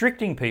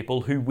restricting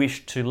people who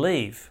wish to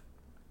leave.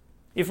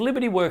 If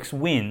Liberty Works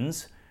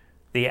wins,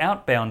 the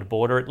outbound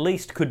border at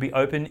least could be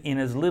open in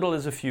as little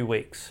as a few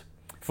weeks."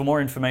 For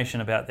more information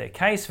about their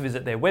case,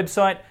 visit their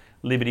website,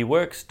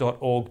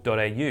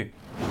 libertyworks.org.au.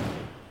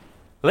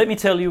 Let me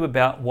tell you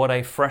about what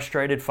a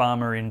frustrated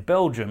farmer in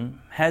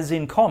Belgium has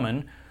in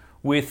common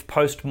with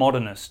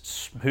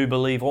postmodernists who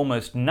believe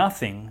almost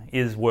nothing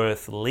is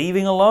worth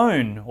leaving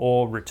alone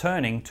or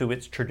returning to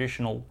its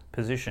traditional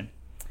position.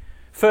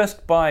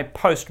 First, by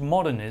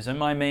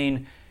postmodernism, I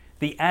mean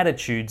the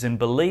attitudes and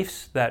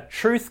beliefs that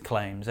truth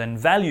claims and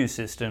value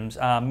systems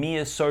are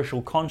mere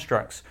social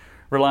constructs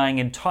relying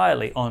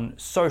entirely on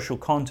social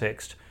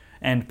context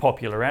and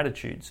popular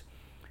attitudes.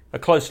 A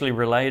closely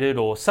related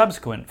or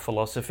subsequent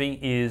philosophy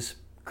is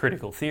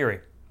critical theory.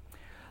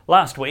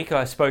 Last week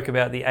I spoke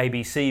about the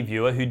ABC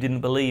viewer who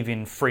didn't believe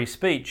in free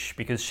speech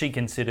because she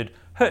considered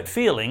hurt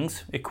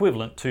feelings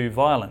equivalent to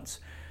violence,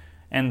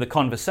 and the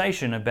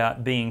conversation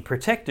about being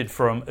protected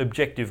from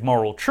objective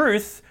moral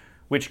truth,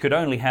 which could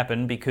only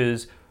happen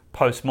because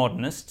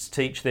postmodernists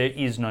teach there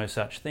is no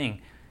such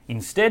thing.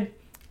 Instead,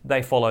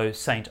 they follow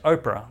Saint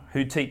Oprah,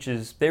 who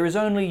teaches there is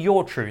only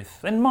your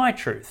truth and my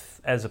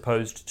truth, as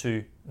opposed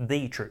to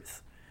the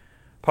truth.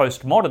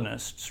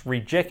 Postmodernists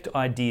reject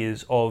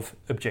ideas of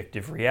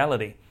objective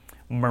reality,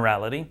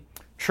 morality,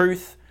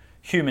 truth,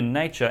 human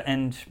nature,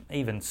 and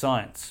even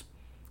science.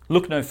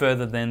 Look no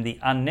further than the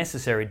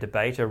unnecessary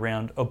debate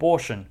around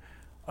abortion,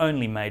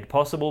 only made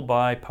possible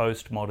by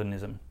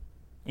postmodernism.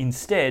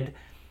 Instead,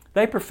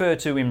 they prefer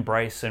to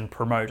embrace and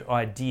promote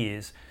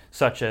ideas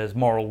such as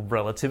moral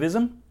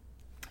relativism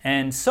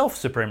and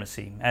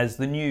self-supremacy as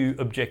the new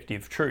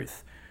objective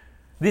truth.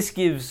 This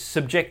gives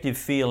subjective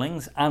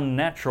feelings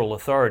unnatural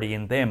authority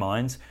in their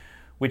minds,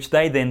 which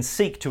they then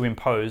seek to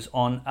impose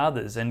on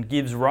others, and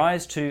gives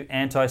rise to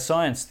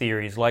anti-science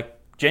theories like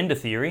gender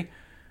theory,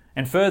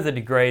 and further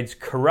degrades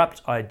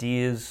corrupt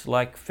ideas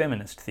like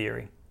feminist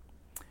theory.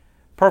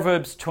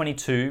 Proverbs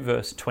 22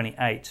 verse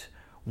 28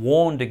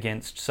 warned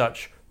against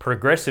such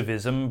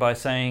progressivism by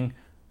saying,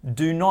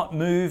 "Do not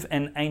move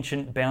an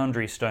ancient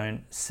boundary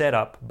stone set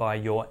up by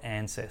your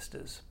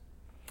ancestors."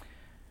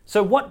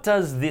 So what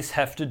does this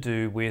have to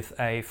do with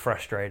a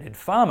frustrated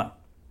farmer?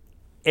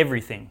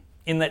 Everything,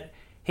 in that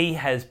he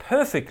has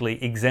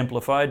perfectly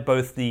exemplified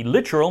both the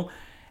literal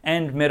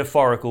and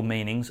metaphorical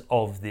meanings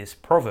of this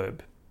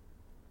proverb.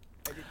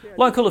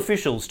 Local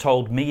officials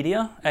told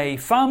media a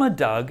farmer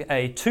dug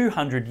a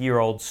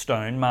 200-year-old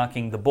stone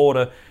marking the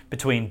border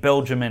between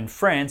Belgium and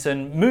France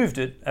and moved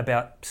it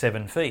about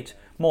 7 feet,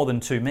 more than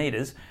 2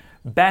 metres,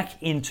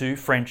 back into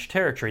French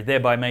territory,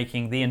 thereby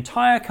making the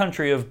entire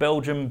country of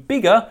Belgium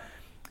bigger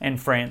and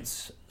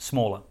France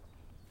smaller.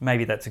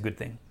 Maybe that's a good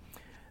thing.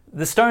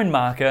 The stone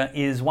marker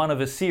is one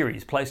of a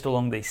series placed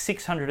along the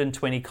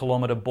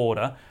 620-kilometre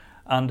border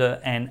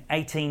under an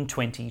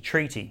 1820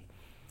 treaty.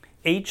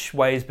 Each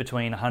weighs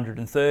between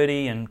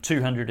 130 and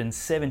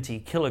 270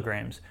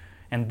 kilograms,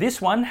 and this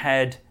one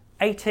had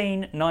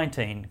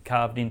 1819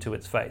 carved into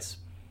its face.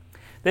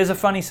 There's a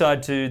funny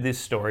side to this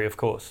story, of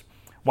course.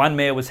 One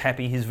mayor was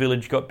happy his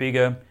village got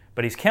bigger,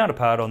 but his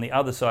counterpart on the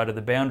other side of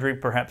the boundary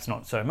perhaps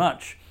not so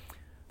much.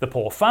 The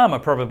poor farmer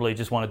probably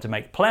just wanted to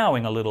make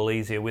ploughing a little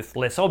easier with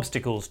less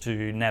obstacles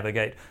to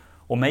navigate,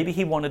 or maybe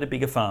he wanted a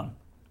bigger farm.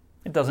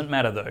 It doesn't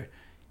matter though.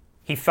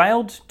 He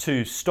failed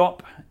to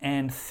stop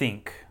and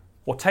think,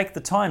 or take the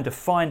time to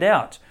find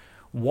out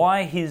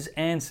why his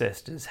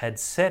ancestors had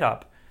set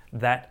up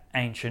that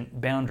ancient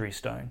boundary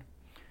stone.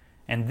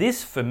 And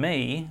this, for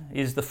me,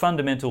 is the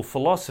fundamental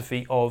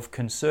philosophy of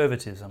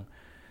conservatism.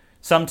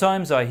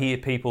 Sometimes I hear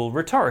people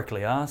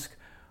rhetorically ask,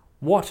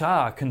 what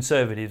are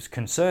conservatives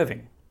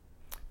conserving?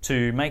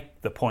 To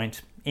make the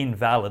point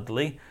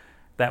invalidly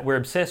that we're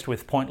obsessed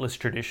with pointless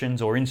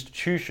traditions or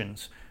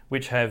institutions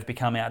which have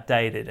become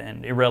outdated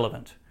and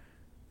irrelevant.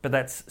 But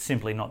that's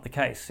simply not the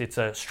case. It's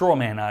a straw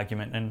man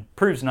argument and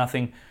proves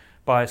nothing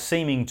by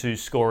seeming to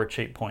score a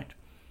cheap point.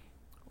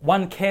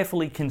 One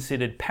carefully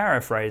considered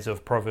paraphrase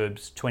of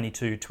Proverbs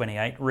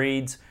 22:28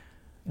 reads,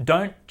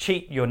 "Don't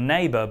cheat your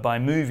neighbour by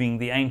moving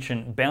the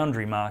ancient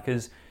boundary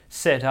markers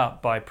set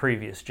up by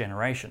previous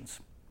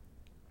generations."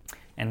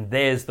 And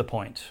there's the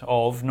point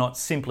of not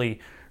simply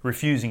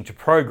refusing to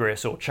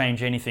progress or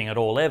change anything at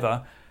all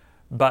ever,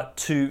 but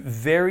to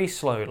very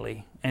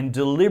slowly and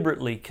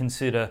deliberately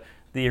consider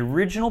the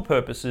original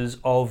purposes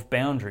of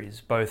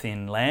boundaries, both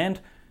in land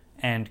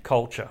and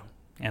culture,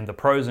 and the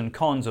pros and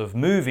cons of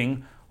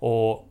moving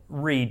or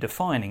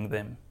redefining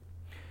them.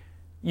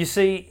 You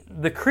see,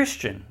 the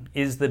Christian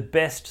is the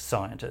best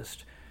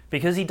scientist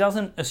because he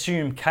doesn't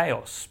assume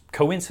chaos,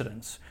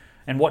 coincidence,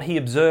 and what he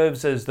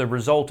observes as the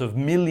result of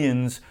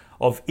millions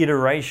of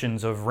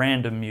iterations of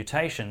random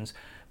mutations,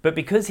 but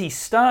because he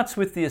starts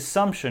with the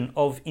assumption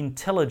of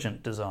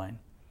intelligent design.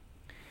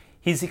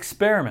 His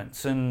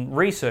experiments and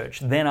research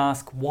then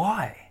ask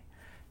why,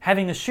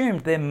 having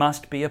assumed there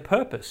must be a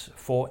purpose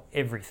for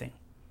everything.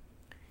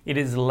 It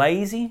is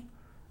lazy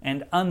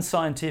and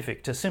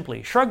unscientific to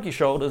simply shrug your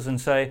shoulders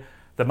and say,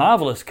 the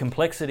marvellous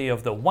complexity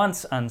of the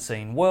once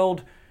unseen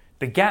world,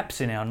 the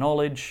gaps in our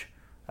knowledge,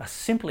 are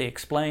simply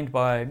explained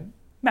by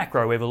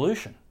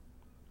macroevolution.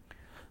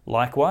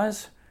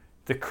 Likewise,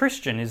 the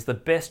Christian is the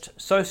best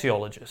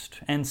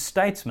sociologist and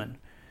statesman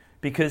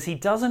because he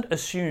doesn't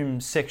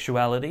assume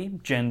sexuality,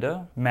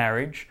 gender,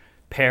 marriage,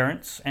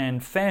 parents,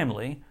 and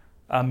family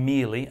are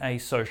merely a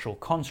social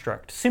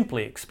construct,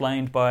 simply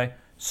explained by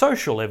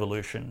social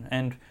evolution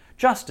and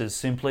just as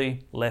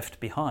simply left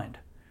behind.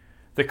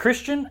 The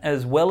Christian,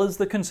 as well as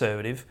the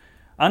conservative,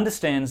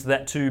 understands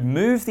that to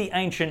move the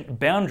ancient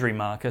boundary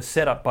marker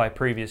set up by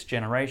previous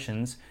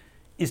generations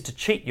is to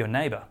cheat your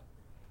neighbour.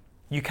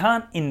 You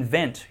can't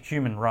invent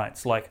human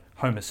rights like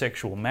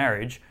homosexual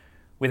marriage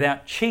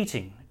without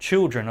cheating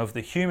children of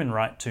the human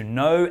right to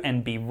know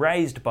and be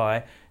raised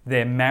by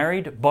their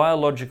married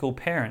biological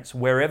parents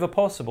wherever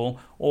possible,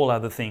 all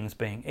other things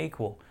being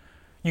equal.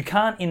 You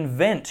can't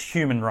invent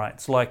human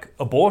rights like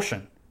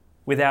abortion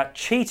without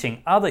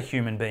cheating other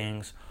human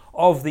beings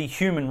of the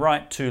human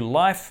right to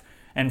life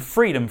and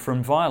freedom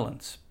from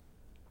violence.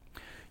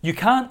 You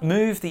can't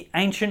move the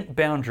ancient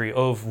boundary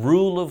of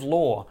rule of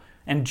law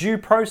and due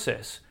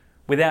process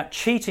without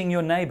cheating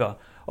your neighbour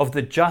of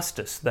the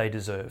justice they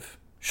deserve.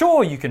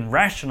 Sure, you can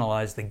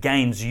rationalise the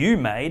gains you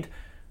made,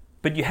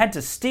 but you had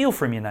to steal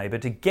from your neighbour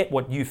to get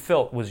what you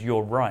felt was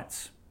your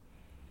rights.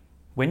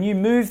 When you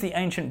move the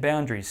ancient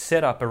boundaries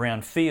set up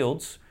around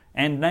fields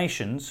and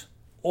nations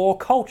or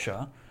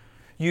culture,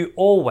 you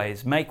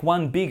always make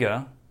one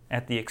bigger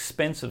at the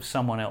expense of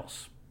someone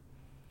else.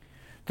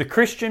 The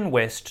Christian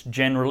West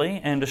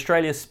generally, and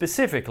Australia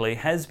specifically,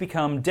 has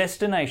become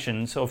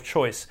destinations of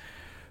choice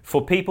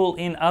for people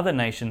in other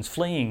nations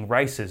fleeing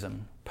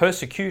racism,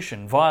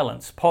 persecution,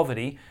 violence,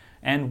 poverty,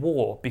 and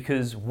war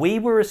because we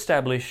were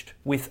established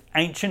with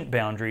ancient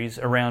boundaries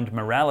around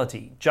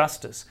morality,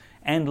 justice,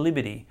 and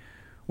liberty,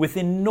 with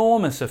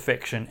enormous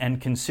affection and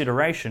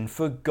consideration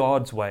for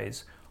God's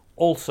ways,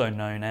 also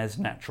known as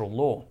natural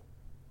law.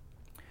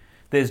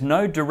 There's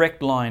no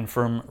direct line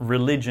from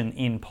religion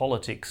in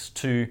politics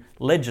to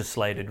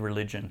legislated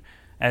religion,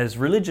 as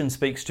religion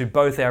speaks to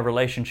both our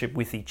relationship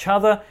with each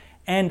other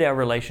and our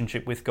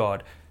relationship with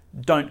God.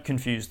 Don't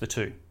confuse the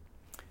two.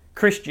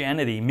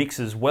 Christianity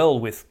mixes well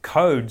with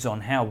codes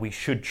on how we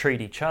should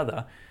treat each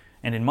other,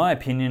 and in my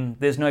opinion,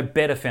 there's no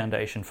better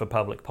foundation for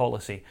public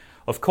policy.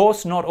 Of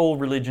course, not all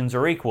religions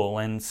are equal,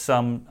 and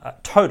some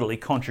totally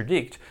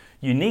contradict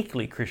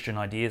uniquely Christian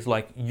ideas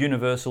like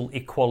universal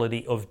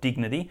equality of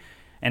dignity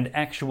and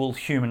actual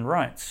human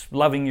rights,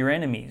 loving your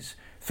enemies,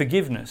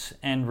 forgiveness,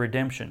 and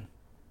redemption.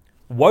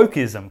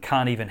 Wokeism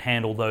can't even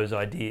handle those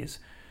ideas,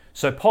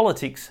 so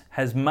politics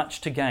has much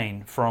to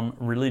gain from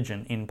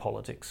religion in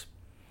politics.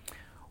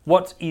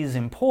 What is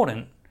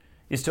important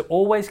is to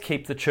always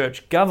keep the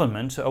church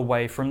government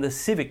away from the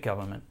civic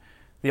government.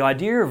 The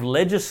idea of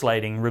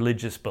legislating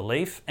religious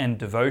belief and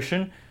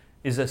devotion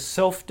is a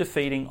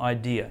self-defeating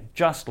idea,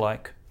 just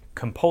like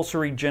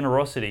compulsory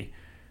generosity.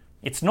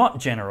 It's not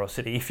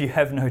generosity if you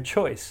have no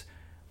choice,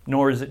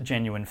 nor is it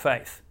genuine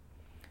faith.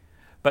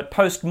 But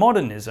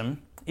postmodernism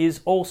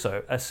is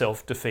also a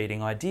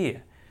self-defeating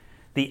idea.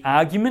 The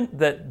argument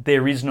that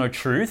there is no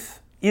truth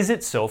is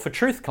itself a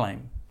truth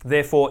claim.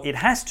 Therefore, it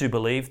has to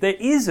believe there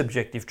is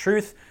objective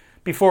truth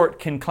before it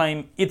can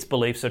claim its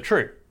beliefs are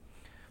true.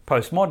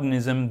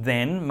 Postmodernism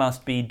then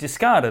must be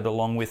discarded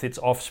along with its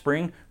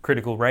offspring,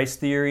 critical race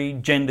theory,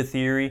 gender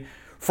theory,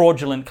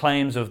 fraudulent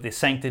claims of the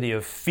sanctity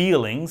of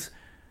feelings,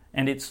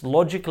 and its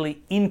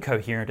logically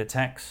incoherent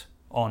attacks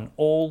on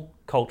all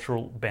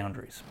cultural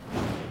boundaries.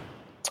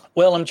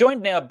 Well, I'm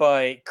joined now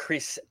by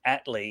Chris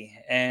Attlee,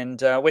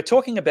 and we're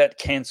talking about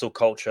cancel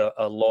culture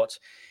a lot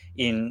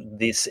in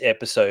this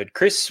episode.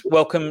 Chris,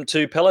 welcome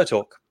to Pellowe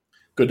Talk.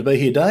 Good to be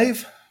here,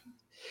 Dave.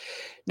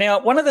 Now,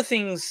 one of the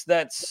things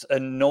that's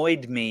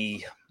annoyed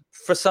me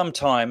for some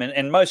time,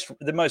 and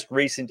the most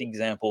recent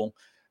example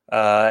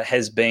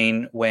has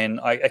been when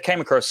I came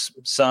across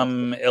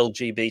some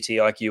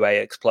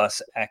LGBTIQAX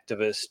plus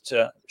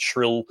activist,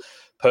 shrill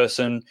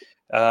person,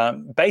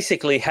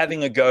 basically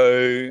having a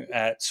go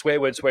at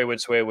swear word,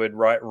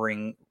 right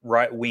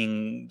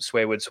wing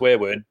swear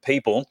word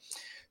people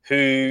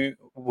who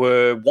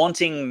were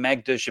wanting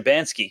Magda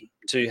Szubanski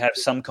to have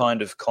some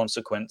kind of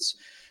consequence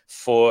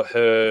for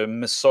her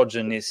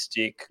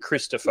misogynistic,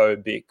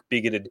 Christophobic,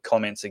 bigoted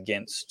comments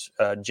against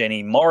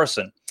Jenny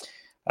Morrison.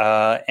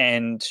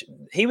 And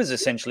he was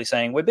essentially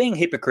saying, we're being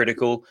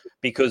hypocritical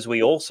because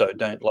we also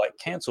don't like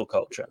cancel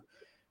culture.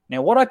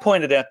 Now, what I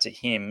pointed out to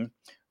him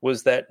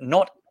was that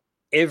not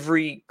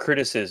every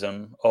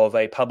criticism of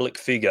a public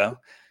figure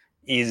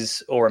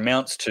is or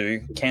amounts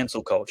to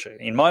cancel culture.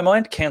 In my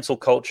mind, cancel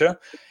culture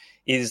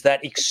is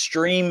that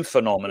extreme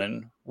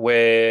phenomenon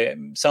where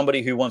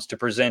somebody who wants to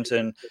present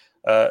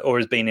or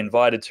has been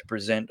invited to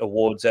present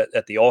awards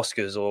at the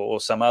Oscars or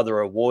some other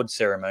award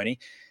ceremony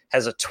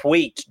has a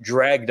tweet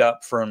dragged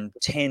up from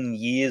 10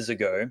 years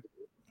ago,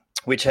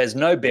 which has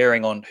no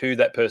bearing on who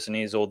that person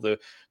is or the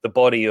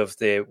body of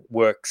their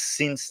work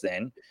since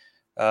then.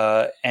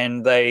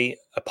 And they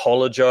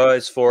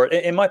apologize for it.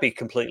 It might be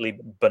completely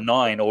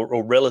benign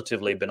or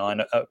relatively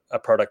benign, a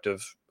product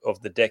of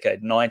the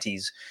decade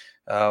 90s,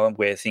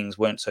 where things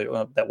weren't so.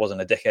 Well, that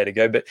wasn't a decade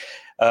ago, but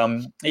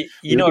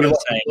you know what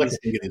I'm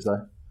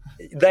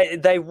saying.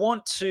 They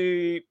want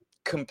to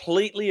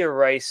completely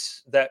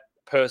erase that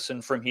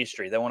person from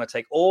history. They want to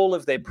take all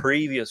of their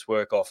previous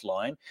work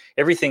offline,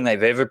 everything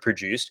they've ever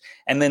produced,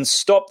 and then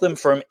stop them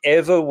from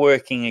ever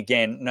working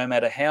again, no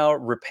matter how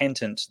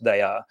repentant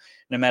they are,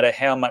 no matter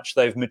how much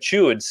they've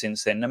matured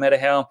since then, no matter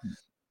how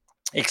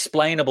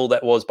explainable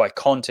that was by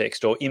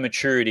context or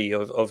immaturity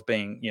of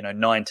being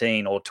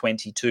 19 or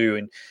 22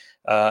 and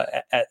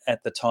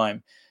at the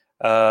time.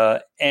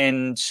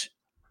 And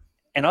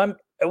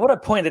what I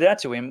pointed out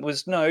to him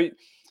was, no,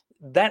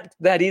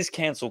 that is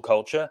cancel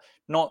culture,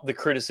 not the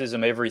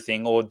criticism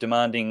everything or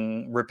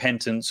demanding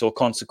repentance or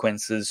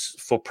consequences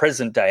for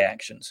present day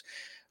actions.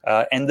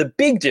 And the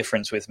big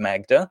difference with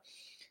Magda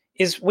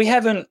is we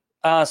haven't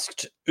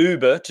asked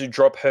Uber to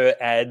drop her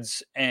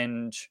ads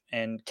and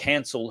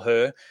cancel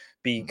her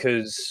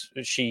because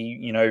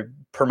she,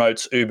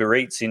 promotes Uber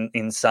Eats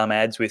in some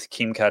ads with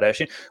Kim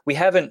Kardashian. We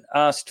haven't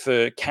asked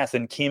for Kath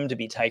and Kim to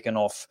be taken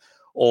off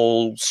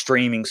all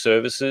streaming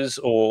services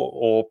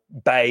or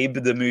Babe,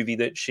 the movie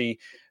that she,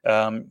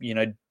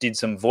 did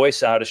some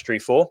voice artistry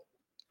for.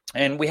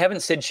 And we haven't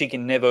said she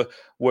can never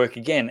work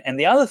again. And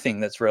the other thing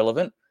that's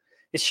relevant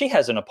is she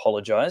hasn't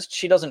apologized.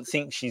 She doesn't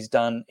think she's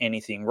done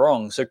anything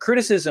wrong. So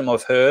criticism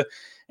of her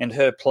and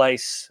her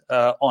place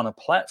on a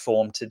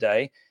platform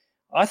today,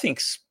 I think,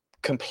 is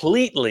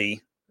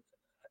completely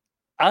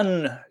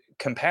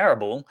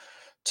uncomparable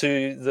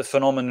to the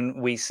phenomenon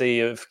we see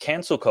of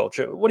cancel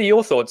culture. What are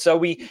your thoughts? Are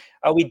we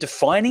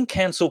defining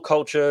cancel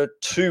culture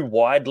too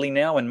widely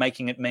now and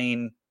making it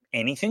mean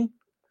anything?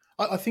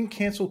 I think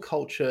cancel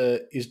culture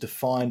is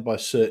defined by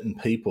certain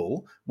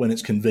people when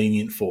it's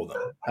convenient for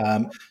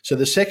them. So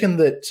the second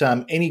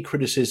that any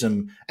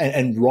criticism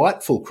and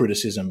rightful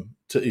criticism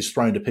is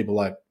thrown to people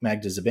like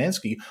Magda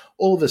Szubanski,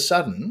 all of a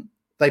sudden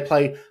they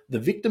play the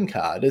victim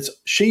card.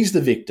 She's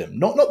the victim,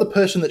 not the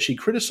person that she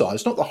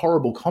criticised, not the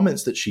horrible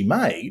comments that she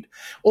made.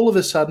 All of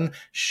a sudden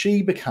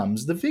she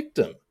becomes the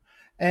victim.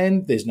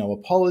 And there's no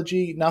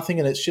apology, nothing,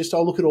 and it's just,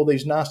 look at all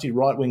these nasty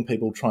right-wing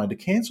people trying to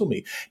cancel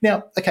me.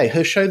 Now, okay,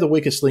 her show The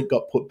Weakest Link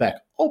got put back.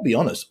 I'll be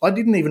honest, I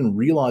didn't even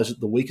realise that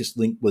The Weakest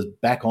Link was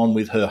back on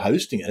with her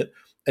hosting it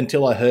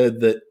until I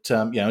heard that,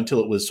 until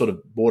it was sort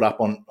of brought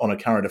up on a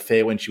current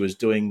affair when she was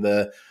doing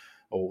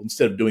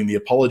instead of doing the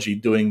apology,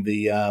 doing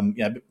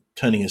the,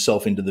 turning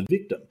herself into the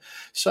victim.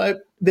 So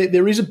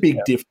there is a big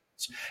difference.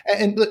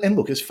 And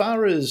look, as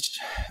far as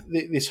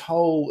this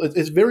whole,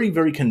 it's very,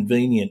 very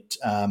convenient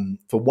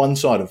for one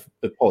side of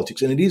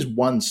politics, and it is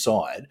one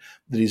side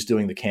that is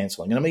doing the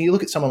cancelling. And I mean, you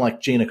look at someone like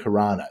Gina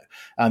Carano.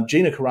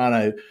 Gina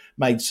Carano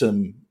made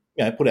some,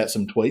 put out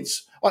some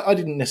tweets. I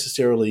didn't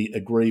necessarily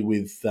agree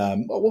with.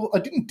 I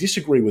didn't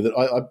disagree with it.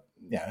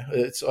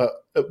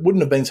 It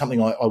wouldn't have been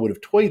something I would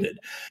have tweeted.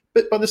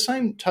 But by the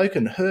same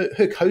token,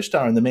 her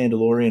co-star in The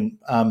Mandalorian,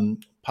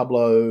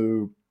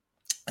 Pablo,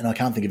 and I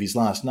can't think of his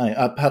last name,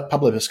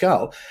 Pablo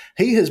Pascal,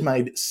 he has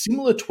made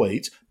similar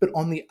tweets, but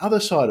on the other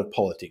side of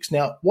politics.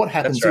 Now, what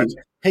happens is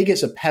he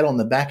gets a pat on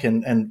the back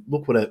and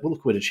look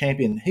what a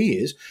champion he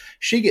is.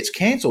 She gets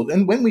cancelled.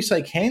 And when we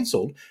say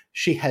cancelled,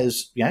 she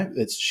has,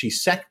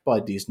 she's sacked by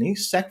Disney,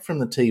 sacked from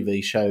the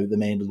TV show The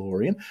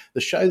Mandalorian,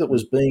 the show that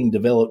was being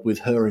developed with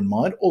her in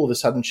mind. All of a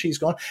sudden, she's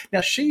gone.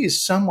 Now, she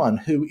is someone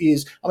who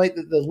is,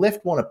 the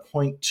left want to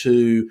point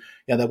to,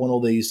 they want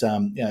all these,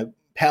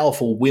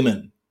 powerful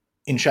women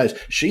in shows.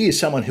 She is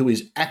someone who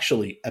is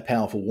actually a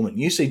powerful woman.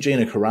 You see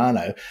Gina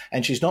Carano,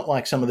 and she's not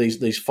like some of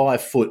these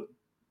 5 foot,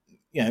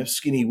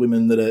 skinny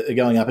women that are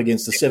going up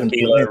against the 7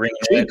 foot.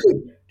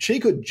 She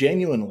could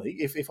genuinely,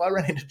 if I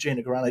ran into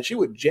Gina Carano, she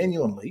would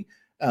genuinely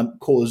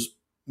cause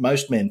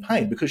most men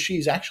pain because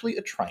she's actually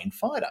a trained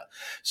fighter.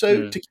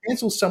 So to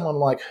cancel someone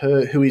like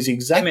her, who is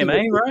exactly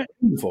MMA, what right?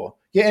 we're looking for,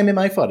 yeah,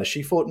 MMA fighter.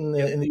 She fought in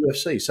the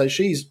UFC, so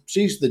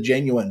she's the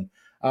genuine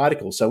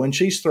article. So when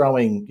she's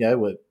throwing,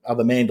 with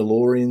other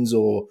Mandalorians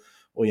or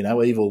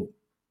evil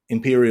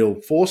Imperial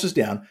forces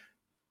down,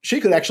 she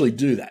could actually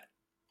do that.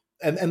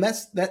 And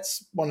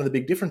that's one of the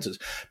big differences.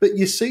 But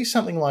you see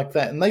something like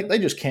that, and they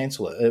just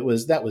cancel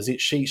it. That was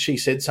it. She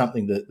said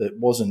something that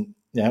wasn't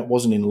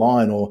wasn't in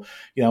line, or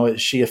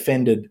she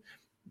offended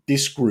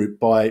this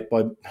group by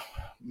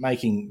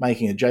making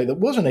a joke that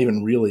wasn't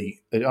even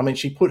really. I mean,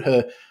 she put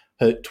her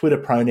Twitter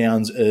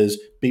pronouns as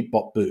beep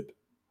bop boop.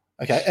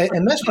 Okay,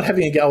 and that's not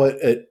having a go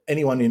at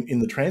anyone in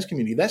the trans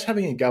community. That's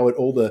having a go at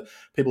all the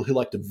people who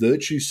like to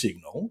virtue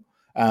signal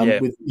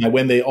with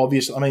when they're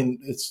obvious. I mean,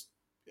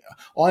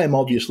 I am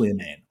obviously a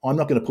man. I'm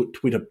not going to put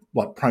Twitter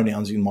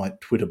pronouns in my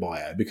Twitter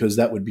bio because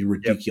that would be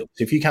ridiculous.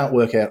 Yep. If you can't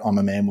work out I'm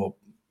a man, well,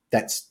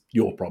 that's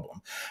your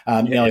problem.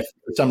 Now, if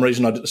for some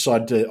reason I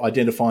decide to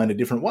identify in a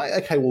different way,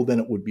 okay, well then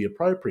it would be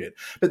appropriate.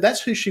 But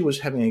that's who she was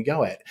having a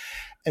go at.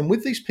 And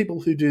with these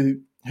people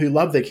who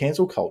love their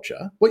cancel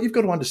culture, what you've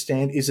got to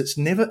understand is it's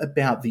never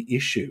about the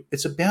issue.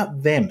 It's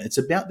about them. It's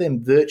about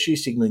them virtue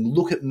signaling.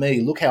 Look at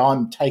me. Look how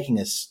I'm taking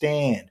a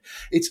stand.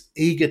 It's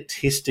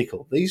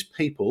egotistical. These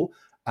people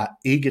are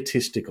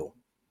egotistical.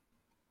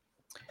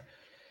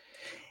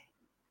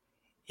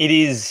 It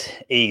is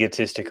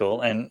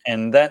egotistical,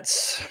 and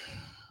that's,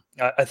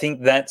 I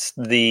think that's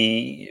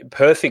the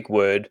perfect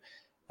word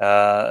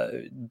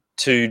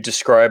to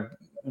describe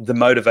the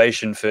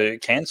motivation for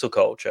cancel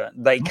culture.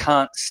 They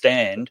can't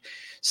stand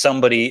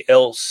somebody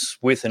else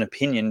with an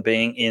opinion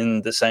being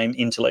in the same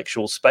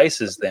intellectual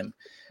space as them.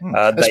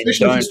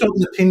 Especially if it's not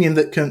an opinion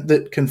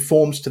that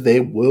conforms to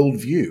their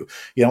worldview.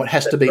 It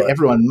has to be right.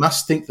 Everyone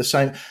must think the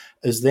same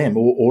as them,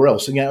 or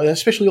else. And,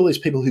 especially all these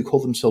people who call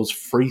themselves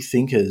free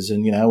thinkers,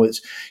 and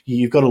it's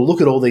you've got to look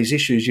at all these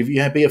issues.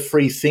 Be a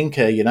free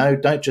thinker.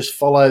 Don't just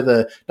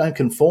don't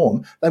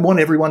conform. They want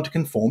everyone to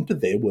conform to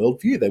their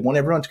worldview. They want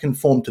everyone to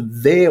conform to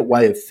their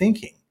way of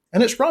thinking,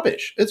 and it's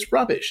rubbish. It's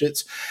rubbish.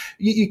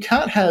 You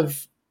can't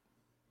have.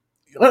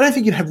 I don't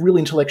think you'd have real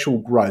intellectual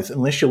growth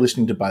unless you're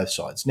listening to both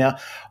sides. Now,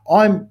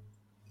 I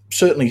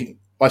certainly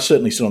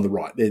sit on the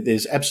right.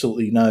 There's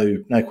absolutely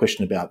no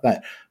question about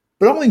that.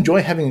 But I'll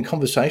enjoy having a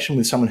conversation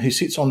with someone who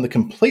sits on the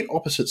complete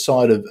opposite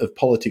side of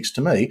politics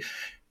to me,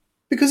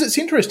 because it's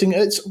interesting.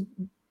 It's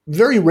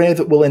very rare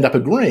that we'll end up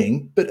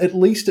agreeing, but at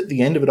least at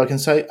the end of it, I can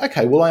say,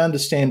 okay, well, I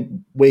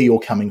understand where you're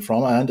coming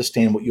from. I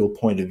understand what your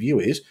point of view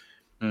is.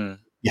 You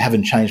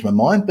haven't changed my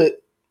mind, but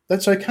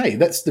that's okay.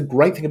 That's the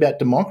great thing about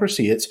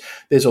democracy.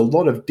 There's a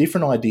lot of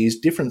different ideas,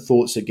 different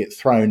thoughts that get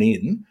thrown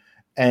in,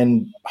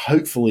 and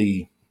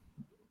hopefully,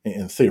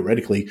 and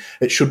theoretically,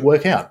 it should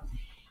work out.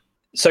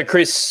 So,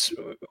 Chris,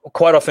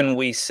 quite often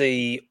we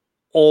see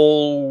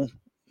all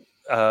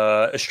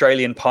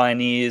Australian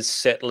pioneers,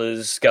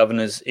 settlers,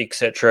 governors,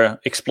 etc.,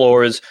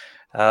 explorers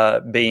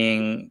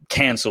being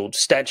cancelled.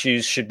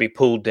 Statues should be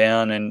pulled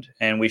down,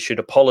 and we should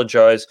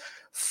apologise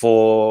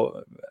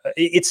for.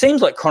 It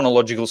seems like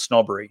chronological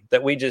snobbery,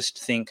 that we just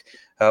think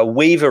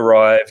we've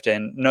arrived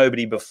and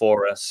nobody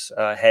before us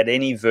had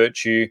any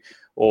virtue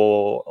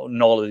or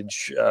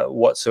knowledge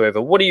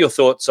whatsoever. What are your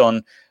thoughts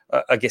on,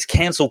 I guess,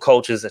 cancel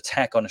culture's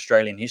attack on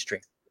Australian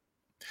history?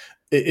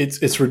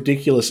 It's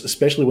ridiculous,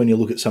 especially when you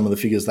look at some of the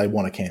figures they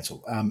want to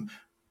cancel.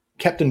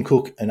 Captain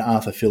Cook and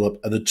Arthur Phillip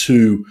are the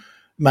two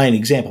main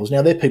examples.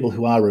 Now, they're people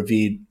who are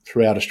revered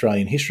throughout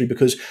Australian history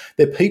because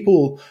they're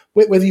people,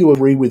 whether you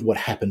agree with what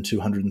happened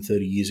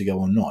 230 years ago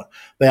or not,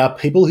 they are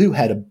people who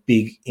had a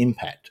big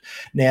impact.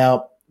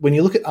 Now, when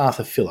you look at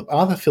Arthur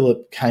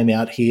Phillip came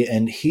out here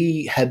and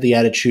he had the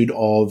attitude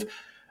of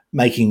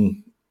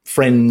making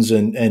friends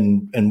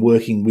and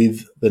working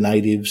with the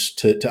natives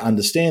to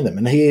understand them.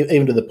 And he,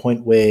 even to the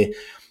point where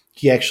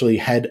he actually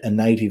had a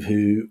native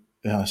who,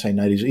 I say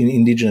natives,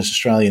 Indigenous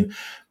Australian,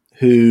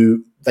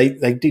 who they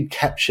did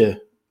capture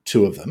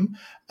two of them.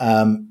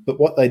 But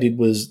what they did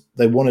was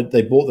they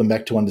brought them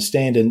back to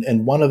understand.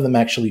 And one of them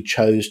actually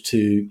chose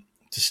to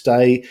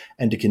stay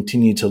and to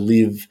continue to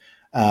live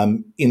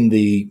in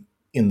the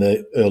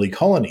early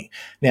colony.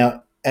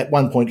 Now, at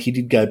one point, he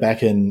did go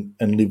back and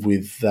live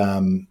with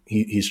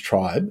his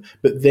tribe,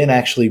 but then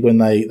actually when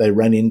they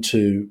ran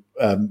into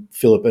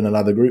Phillip and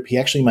another group, he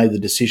actually made the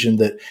decision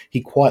that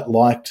he quite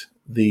liked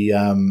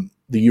the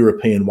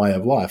European way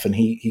of life, and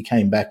he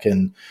came back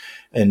and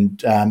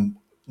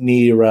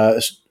near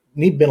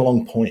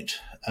Bennelong Point.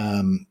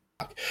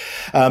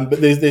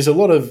 But there's a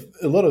lot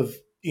of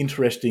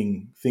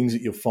interesting things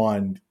that you'll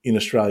find in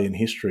Australian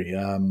history.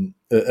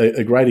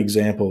 A great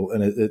example,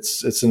 and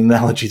it's an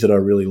analogy that I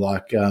really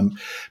like.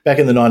 Back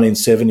in the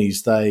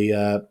 1970s,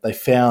 they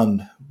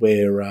found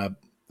where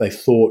they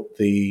thought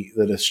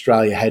that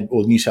Australia had,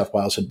 or New South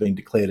Wales had been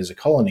declared as a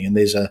colony. And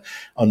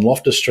on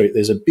Loftus Street,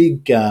 there's a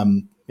big,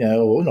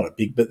 or not a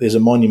big, but there's a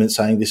monument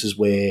saying this is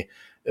where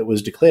it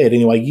was declared.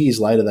 Anyway, years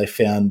later, they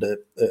found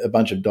a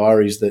bunch of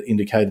diaries that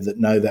indicated that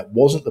no, that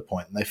wasn't the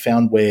point. And they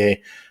found where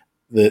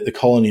the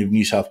colony of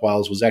New South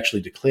Wales was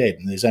actually declared,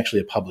 and there's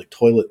actually a public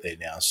toilet there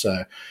now.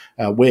 So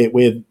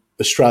where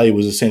Australia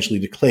was essentially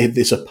declared,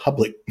 there's a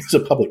public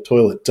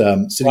toilet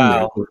sitting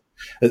there.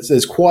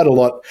 There's quite a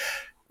lot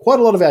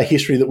of our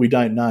history that we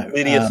don't know.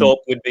 Lydia Thorpe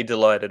would be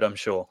delighted, I'm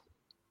sure.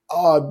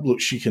 Oh, look,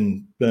 she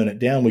can burn it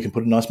down. We can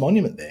put a nice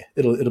monument there.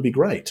 It'll be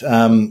great.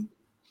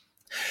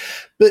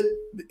 But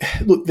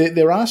look,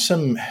 there are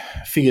some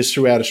figures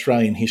throughout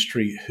Australian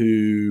history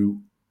who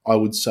I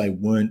would say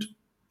weren't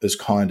as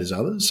kind as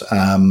others.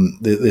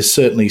 There's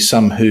certainly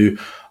some who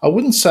I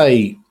wouldn't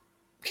say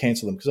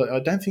cancel them, because I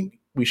don't think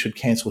we should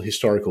cancel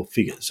historical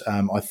figures.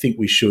 I think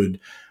we should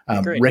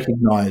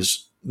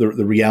recognise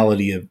the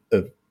reality of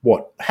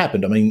what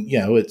happened. I mean,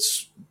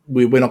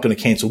 we're not going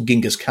to cancel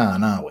Genghis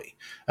Khan, are we?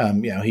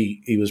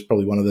 He was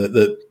probably one of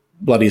the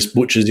bloodiest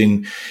butchers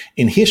in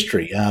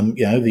history.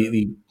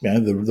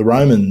 The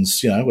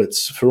Romans,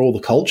 it's for all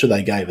the culture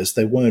they gave us,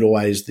 they weren't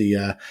always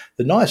the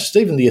nicest.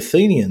 Even the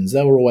Athenians,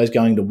 they were always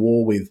going to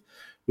war with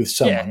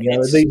someone.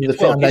 These are the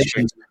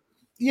foundations.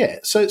 Yeah.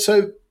 So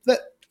that,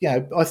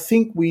 I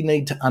think we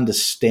need to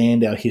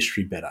understand our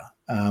history better.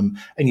 And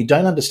you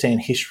don't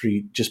understand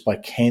history just by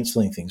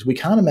cancelling things. We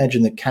can't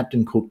imagine that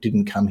Captain Cook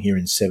didn't come here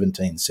in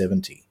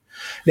 1770.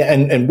 Now,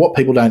 and what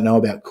people don't know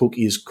about Cook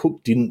is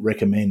Cook didn't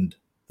recommend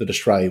that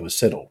Australia was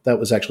settled. That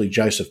was actually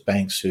Joseph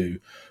Banks who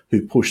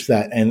pushed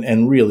that,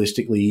 and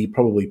realistically he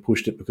probably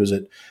pushed it because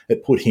it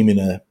put him in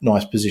a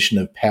nice position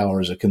of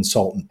power as a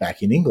consultant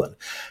back in England.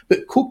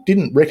 But Cook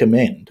didn't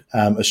recommend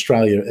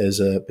Australia as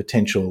a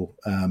potential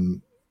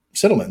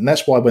settlement, and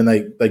that's why when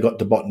they got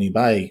to Botany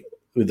Bay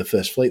with the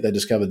first fleet, they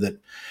discovered that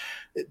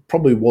it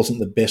probably wasn't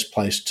the best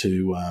place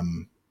to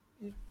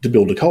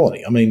build a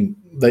colony. I mean,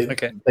 they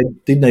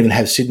didn't even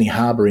have Sydney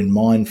Harbour in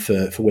mind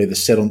for where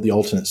the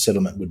alternate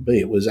settlement would be.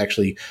 It was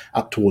actually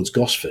up towards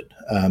Gosford.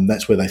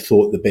 That's where they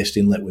thought the best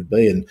inlet would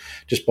be, and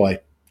just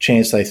by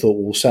chance they thought,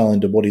 we'll sail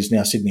into what is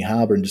now Sydney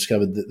Harbour, and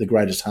discovered the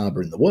greatest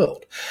harbour in the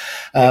world.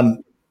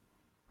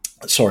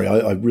 Sorry,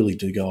 I really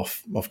do go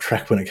off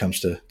track when it comes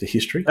to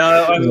history.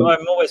 No,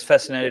 I'm always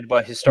fascinated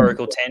by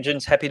historical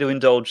tangents. Happy to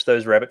indulge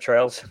those rabbit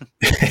trails.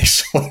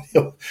 Excellent.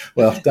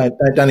 Well,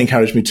 don't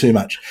encourage me too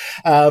much.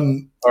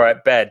 All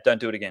right, bad. Don't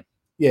do it again.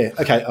 Yeah.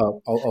 Okay.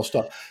 I'll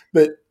stop.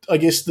 But I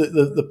guess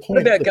the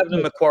point. What about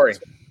Governor Macquarie?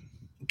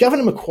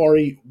 Governor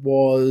Macquarie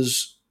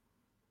was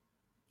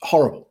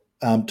horrible,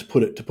 to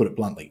put it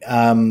bluntly.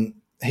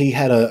 He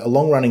had a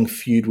long-running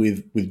feud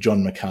with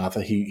John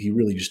MacArthur. He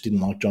really just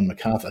didn't like John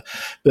MacArthur.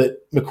 But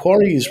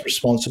Macquarie is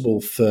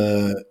responsible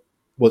for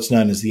what's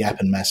known as the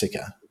Appin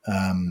Massacre,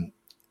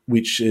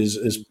 which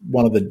is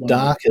one of the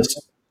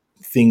darkest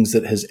things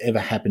that has ever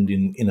happened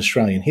in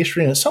Australian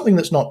history, and it's something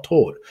that's not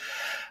taught.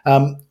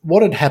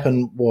 What had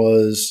happened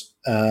was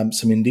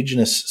some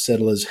Indigenous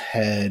settlers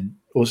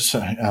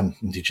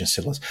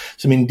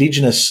some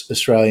Indigenous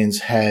Australians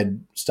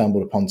had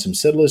stumbled upon some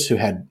settlers who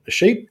had a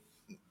sheep.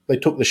 They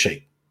took the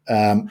sheep.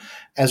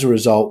 As a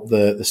result,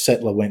 the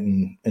settler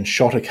went and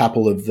shot a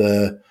couple of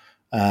the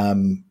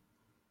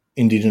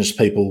Indigenous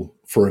people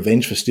for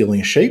revenge for stealing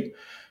a sheep.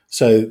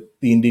 So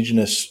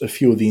a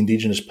few of the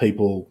Indigenous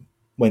people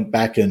went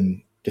back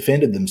and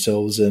defended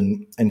themselves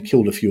and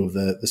killed a few of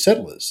the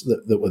settlers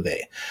that were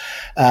there.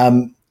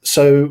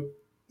 So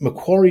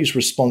Macquarie's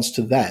response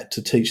to that,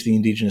 to teach the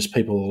Indigenous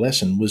people a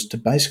lesson, was to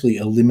basically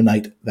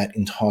eliminate that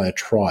entire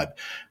tribe.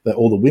 That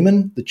all the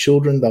women, the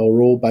children, they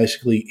were all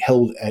basically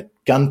held at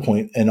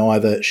gunpoint and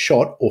either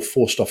shot or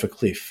forced off a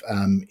cliff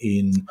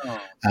in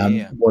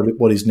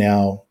what is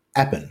now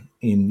Appin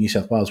in New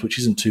South Wales, which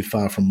isn't too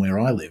far from where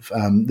I live.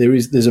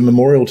 There's a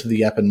memorial to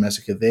the Appin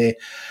Massacre there.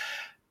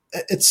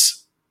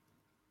 It's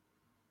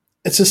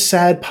a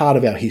sad part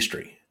of our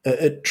history.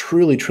 It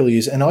truly, truly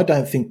is, and I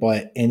don't think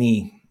by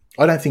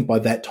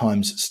that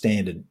time's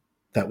standard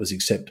that was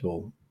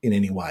acceptable in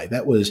any way.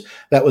 That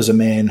was a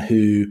man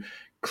who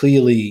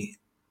clearly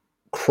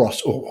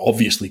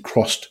obviously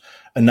crossed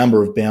a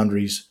number of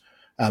boundaries.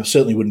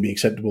 Certainly wouldn't be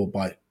acceptable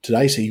by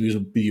today. So he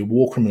would be a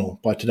war criminal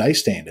by today's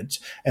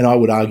standards, and I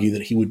would argue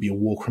that he would be a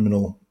war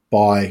criminal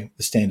by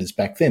the standards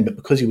back then. But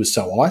because he was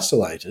so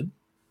isolated,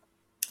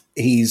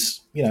 he's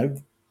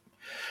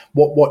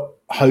what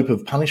hope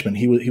of punishment?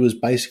 He was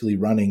basically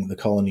running the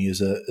colony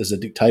as a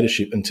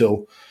dictatorship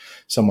until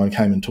someone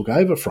came and took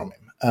over from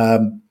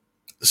him.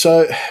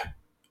 So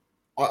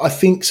I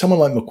think someone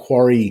like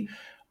Macquarie,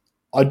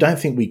 I don't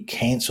think we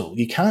cancel.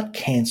 You can't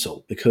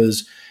cancel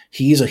because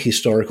he is a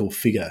historical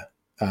figure.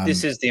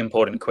 This is the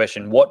important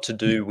question: what to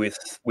do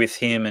with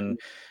him and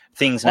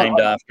things named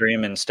after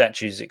him and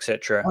statues,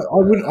 etc. I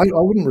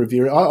wouldn't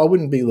revere it. I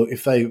wouldn't be. Look,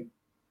 if they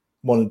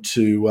wanted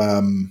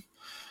to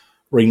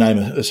rename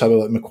a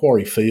suburb like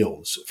Macquarie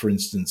Fields, for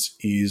instance,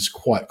 is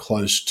quite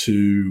close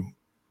to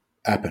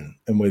Appin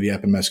and where the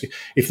Appin Massacre.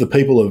 If the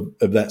people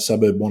of that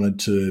suburb wanted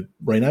to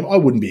rename, I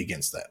wouldn't be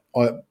against that.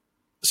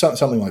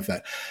 Something like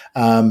that.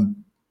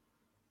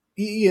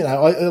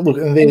 Look,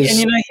 and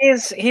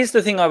here's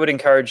the thing I would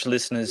encourage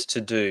listeners to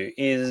do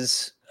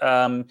is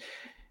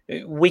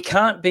we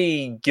can't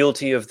be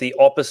guilty of the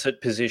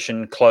opposite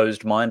position,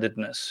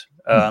 closed-mindedness.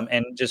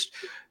 And just,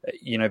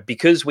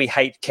 because we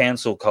hate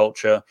cancel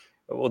culture,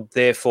 well,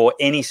 therefore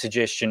any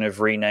suggestion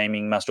of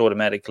renaming must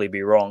automatically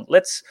be wrong.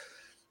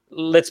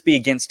 Let's be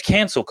against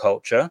cancel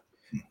culture,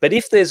 but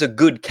if there's a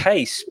good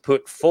case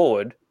put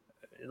forward,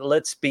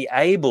 let's be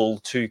able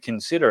to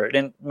consider it.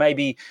 And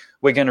maybe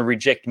we're going to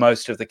reject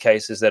most of the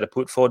cases that are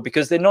put forward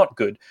because they're not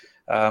good.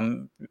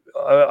 I'm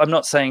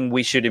not saying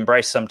we should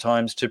embrace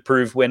sometimes to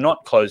prove we're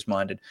not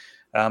closed-minded.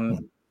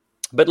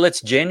 But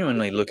let's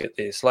genuinely look at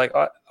this. Like,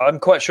 I'm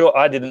quite sure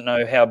I didn't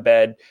know how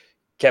bad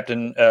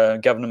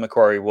Governor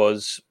Macquarie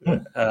was.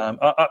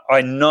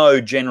 I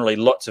know generally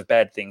lots of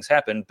bad things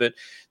happen, but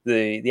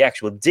the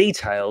actual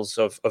details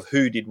of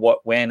who did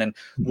what when and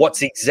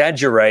what's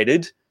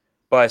exaggerated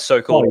by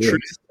so-called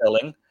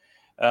truth-telling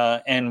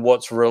and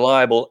what's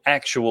reliable,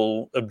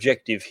 actual,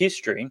 objective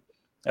history,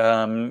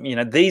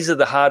 these are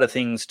the harder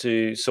things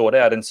to sort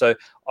out. And so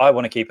I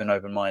want to keep an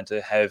open mind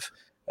to have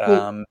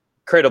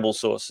credible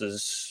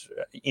sources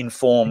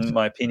inform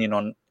my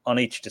opinion on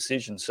each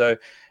decision. So,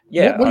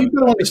 yeah. What you've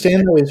got to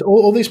understand, though, is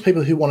all these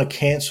people who want to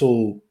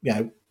cancel,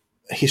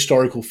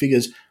 historical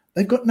figures,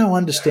 they've got no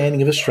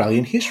understanding of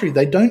Australian history.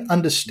 They don't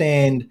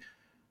understand.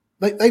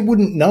 They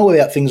wouldn't know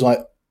about things like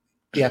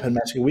the Appin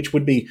Massacre, which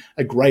would be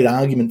a great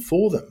argument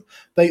for them.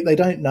 They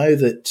don't know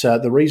that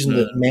the reason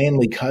that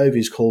Manly Cove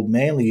is called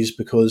Manly is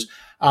because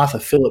Arthur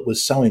Phillip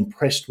was so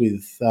impressed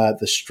with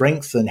the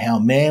strength and how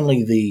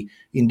manly the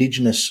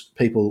Indigenous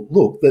people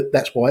look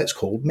that's why it's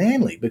called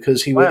Manly,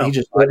 because he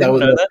just thought they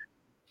were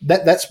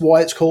that's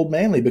why it's called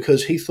Manly,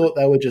 because he thought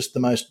they were just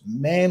the most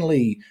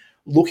manly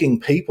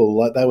looking people.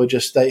 Like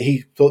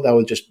he thought they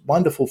were just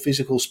wonderful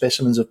physical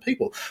specimens of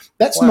people.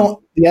 That's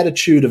not the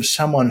attitude of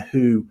someone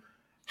who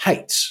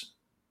hates.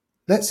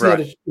 That's the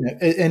attitude,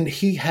 and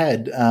he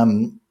had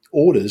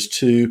orders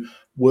to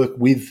work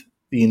with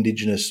the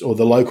Indigenous or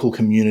the local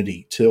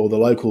community or the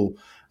local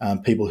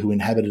people who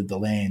inhabited the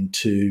land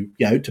to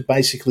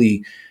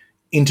basically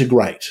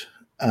integrate,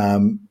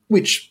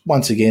 which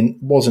once again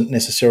wasn't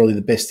necessarily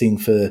the best thing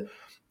for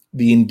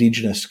the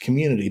Indigenous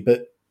community.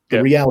 But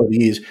the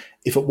reality is,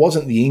 if it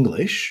wasn't the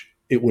English,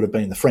 it would have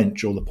been the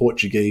French or the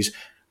Portuguese.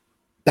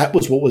 That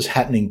was what was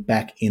happening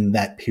back in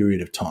that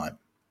period of time.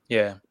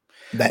 Yeah.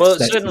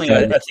 Certainly,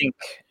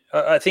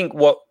 I think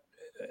what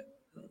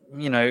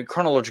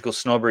chronological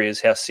snobbery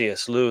is how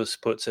C.S. Lewis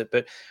puts it,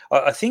 but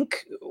I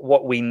think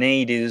what we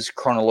need is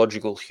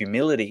chronological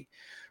humility,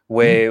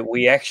 where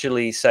we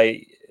actually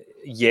say,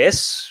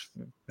 yes,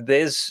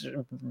 there's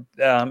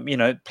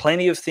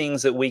plenty of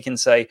things that we can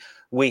say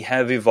we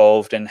have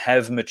evolved and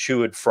have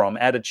matured from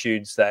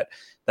attitudes that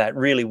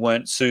really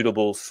weren't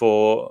suitable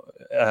for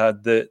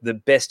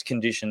the best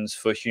conditions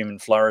for human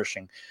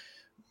flourishing.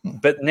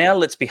 But now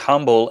let's be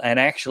humble and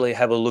actually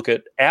have a look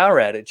at our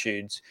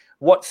attitudes.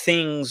 What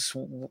things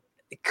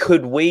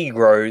could we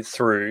grow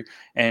through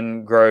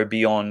and grow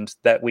beyond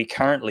that we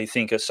currently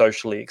think are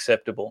socially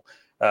acceptable?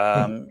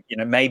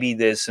 Maybe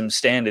there's some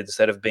standards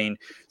that have been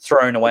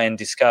thrown away and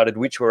discarded,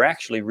 which were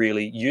actually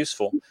really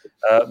useful.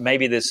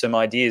 Maybe there's some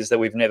ideas that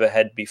we've never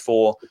had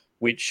before,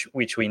 which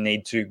we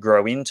need to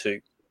grow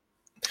into.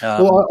 I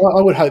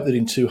would hope that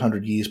in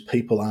 200 years,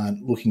 people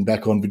aren't looking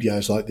back on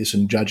videos like this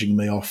and judging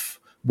me off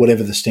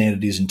whatever the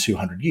standard is in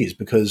 200 years,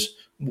 because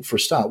for a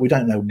start, we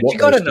don't know what. You've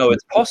got to know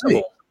it's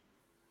possible.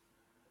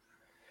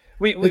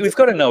 We've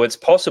got to know it's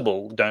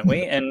possible, don't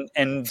we? And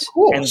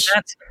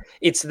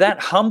it's that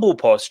humble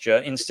posture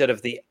instead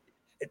of the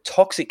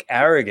toxic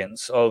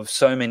arrogance of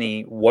so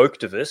many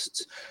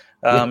woketivists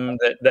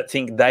that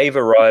think they've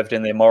arrived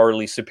and they're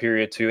morally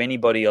superior to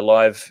anybody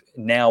alive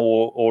now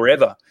or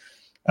ever.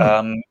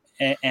 But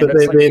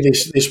they're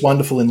this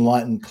wonderful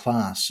enlightened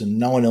class, and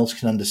no one else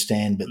can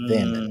understand but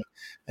them.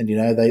 And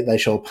they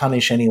shall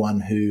punish anyone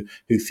who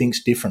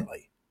thinks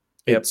differently.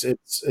 It's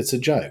a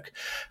joke.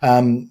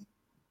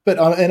 But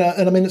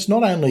I mean, it's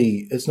not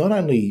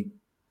only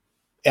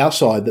our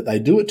side that they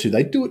do it to;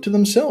 they do it to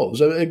themselves.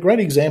 A great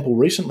example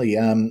recently,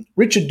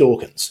 Richard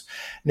Dawkins.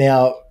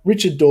 Now,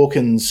 Richard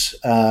Dawkins,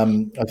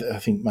 I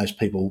think most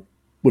people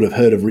would have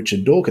heard of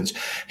Richard Dawkins.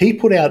 He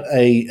put out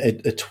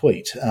a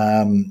tweet,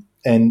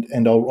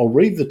 and I'll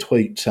read the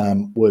tweet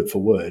word for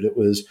word. It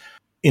was,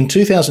 in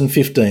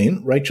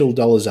 2015, Rachel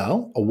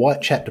Dolezal, a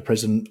white chapter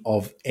president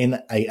of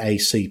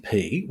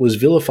NAACP, was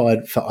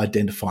vilified for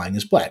identifying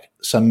as black.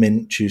 Some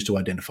men choose to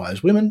identify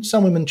as women.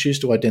 Some women choose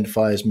to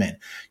identify as men.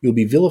 You'll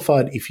be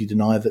vilified if you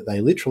deny that they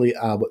literally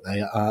are what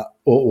they are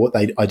or what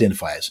they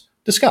identify as.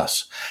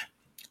 Discuss.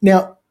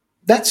 Now,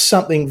 that's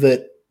something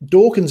that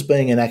Dawkins,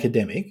 being an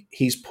academic,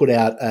 he's put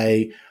out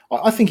I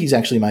think he's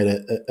actually made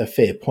a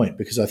fair point,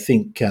 because I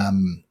think,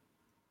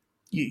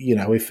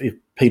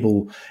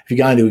 if you're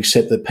going to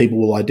accept that people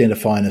will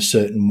identify in a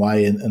certain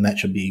way and that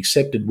should be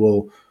accepted,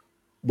 well,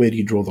 where do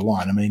you draw the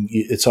line? I mean,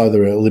 it's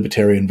either a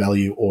libertarian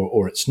value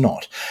or it's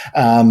not.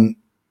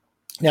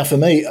 Now, for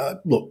me,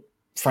 look,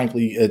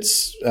 frankly,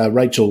 it's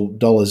Rachel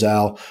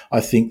Dolezal. I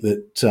think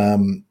that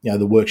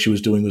the work she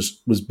was doing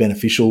was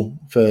beneficial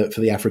for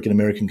the African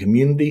American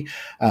community.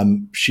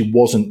 She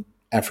wasn't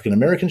African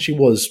American; she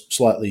was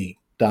slightly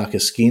darker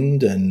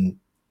skinned, and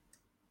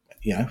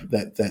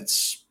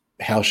that's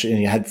how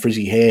she had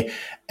frizzy hair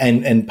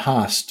and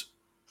passed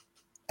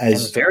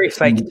as and very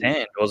fake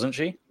tanned, wasn't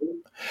she?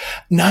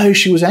 No,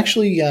 she was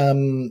actually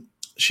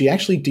she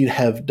actually did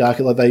have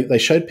darker. Like they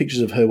showed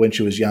pictures of her when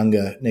she was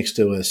younger next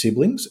to her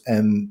siblings,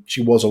 and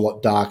she was a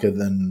lot darker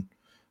than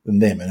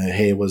them, and her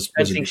hair was.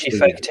 I think she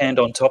fake tanned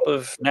on top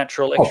of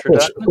natural extra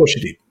darkness. Of course she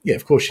did. Yeah,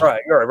 of course she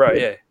did. Right,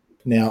 yeah.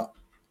 Now,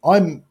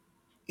 I'm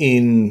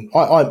an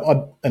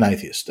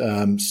atheist,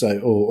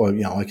 or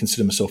I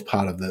consider myself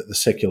part of the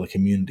secular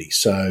community.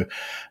 So,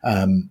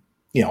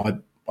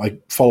 I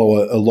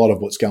follow a lot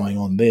of what's going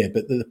on there.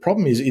 But the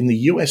problem is in the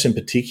US in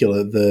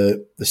particular,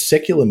 the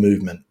secular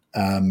movement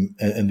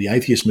and the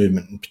atheist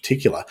movement in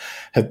particular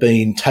have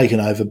been taken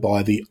over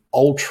by the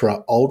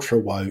ultra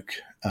woke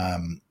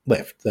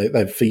left.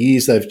 They've for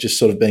years they've just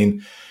sort of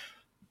been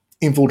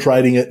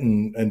infiltrating it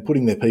and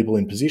putting their people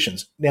in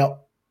positions. Now,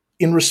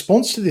 in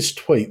response to this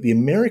tweet, the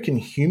American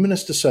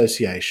Humanist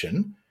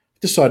Association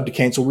decided to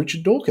cancel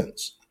Richard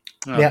Dawkins.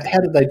 Oh. Now, how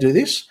did they do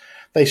this?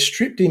 They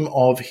stripped him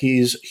of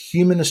his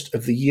Humanist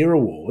of the Year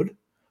award,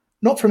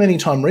 not from any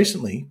time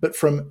recently, but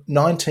from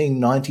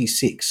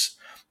 1996.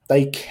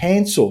 They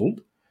cancelled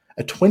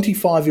a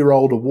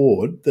 25-year-old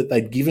award that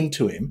they'd given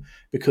to him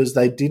because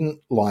they didn't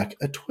like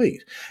a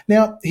tweet.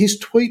 Now, his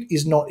tweet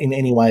is not in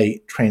any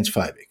way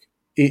transphobic.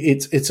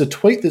 It's a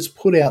tweet that's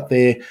put out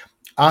there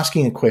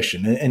asking a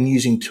question and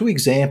using two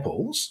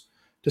examples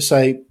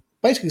to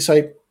basically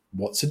say,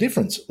 what's the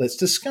difference? Let's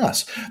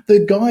discuss. The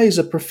guy is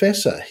a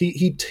professor.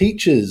 He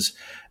teaches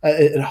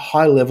at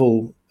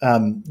high-level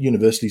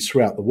universities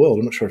throughout the world.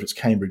 I'm not sure if it's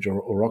Cambridge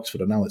or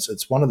Oxford. I know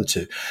it's one of the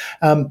two.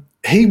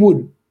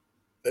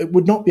 It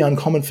would not be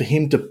uncommon for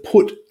him to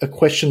put a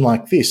question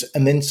like this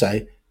and then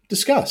say,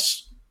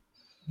 discuss.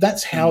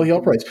 That's how he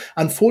operates.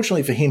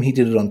 Unfortunately for him, he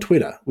did it on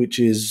Twitter, which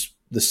is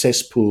the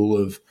cesspool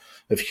of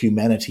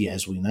humanity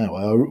as we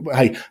know.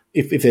 Hey,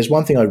 if there's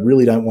one thing I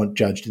really don't want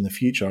judged in the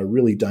future, I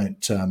really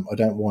don't. I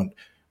don't want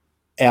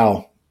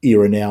our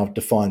era now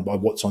defined by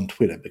what's on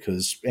Twitter,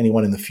 because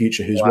anyone in the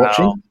future who's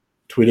watching,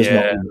 Twitter's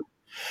not real.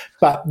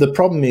 But the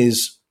problem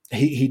is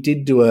he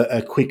did do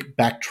a quick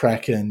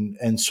backtrack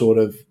and sort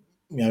of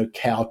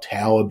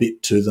kowtow a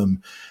bit to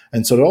them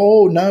and sort of,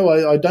 oh no,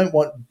 I don't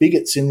want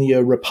bigots in the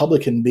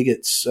Republican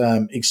bigots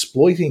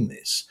exploiting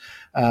this.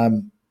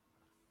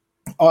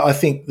 I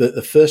think that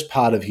the first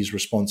part of his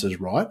response is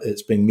right.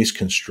 It's been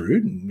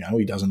misconstrued. And,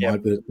 he doesn't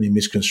like that it's been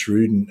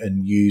misconstrued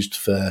and used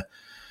for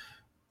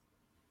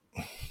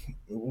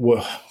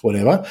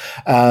whatever.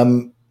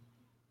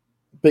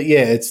 But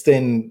yeah, it's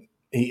then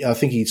I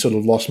think he sort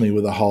of lost me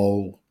with the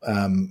whole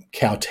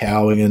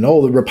kowtowing and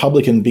all the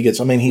Republican bigots.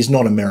 I mean, he's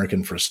not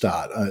American for a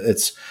start.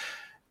 It's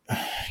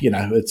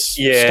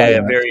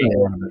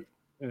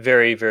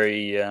very,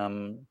 very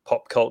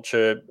pop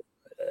culture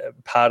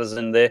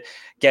partisan there.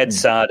 Gad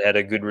Saad had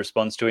a good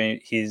response to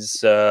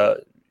his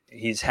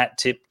hat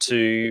tip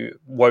to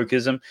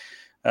wokeism.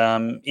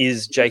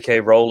 Is J.K.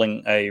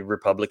 Rowling a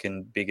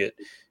Republican bigot?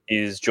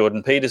 Is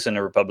Jordan Peterson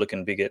a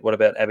Republican bigot? What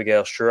about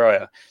Abigail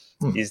Shariah?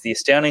 Is the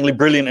astoundingly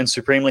brilliant and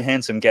supremely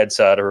handsome Gad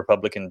Saad a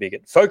Republican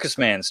bigot? Focus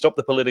man, stop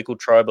the political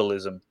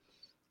tribalism.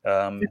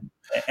 And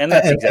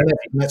that's exactly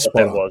what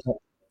that was.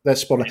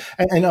 That's spot on.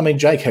 And I mean,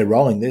 J.K.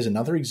 Rowling, there's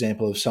another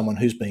example of someone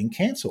who's being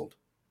cancelled.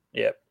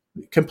 Yeah.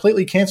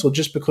 Completely cancelled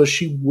just because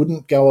she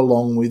wouldn't go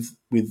along with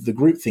the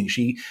group thing.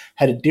 She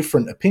had a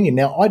different opinion.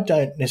 Now, I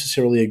don't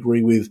necessarily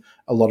agree with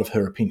a lot of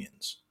her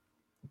opinions,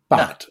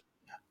 but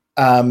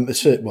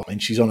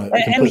she's on a.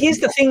 And here's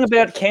the thing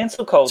about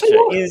cancel culture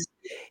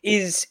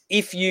is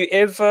if you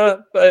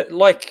ever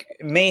like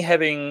me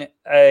having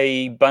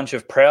a bunch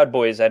of Proud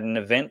Boys at an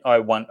event I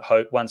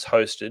once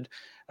hosted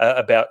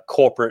about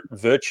corporate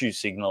virtue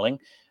signaling.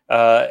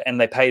 And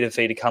they paid a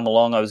fee to come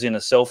along. I was in a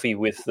selfie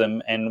with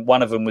them, and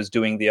one of them was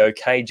doing the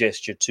OK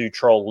gesture to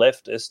troll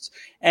leftists,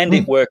 and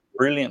it worked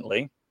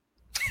brilliantly.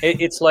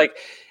 It's like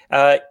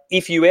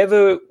if you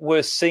ever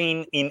were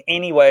seen in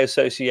any way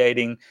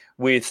associating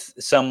with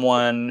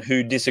someone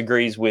who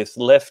disagrees with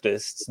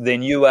leftists,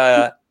 then you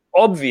are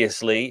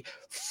obviously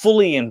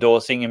fully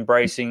endorsing,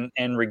 embracing,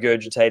 and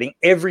regurgitating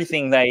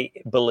everything they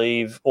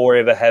believe or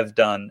ever have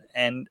done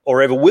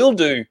or ever will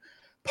do.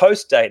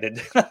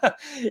 Post-dated.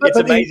 It's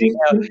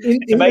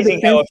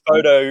amazing how a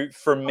photo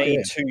from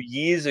me 2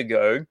 years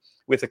ago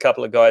with a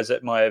couple of guys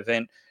at my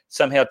event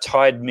somehow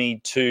tied me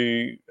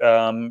to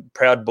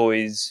Proud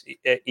Boys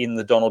in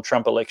the Donald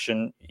Trump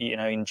election,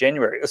 in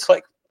January. It's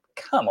like,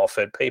 come off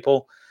it,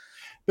 people.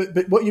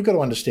 But what you've got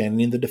to understand,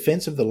 and in the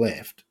defense of the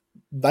left,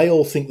 they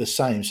all think the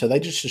same, so they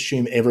just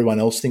assume everyone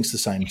else thinks the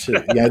same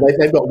too.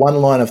 They've got one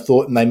line of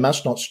thought, and they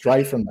must not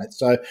stray from that.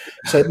 So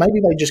maybe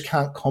they just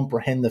can't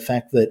comprehend the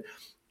fact that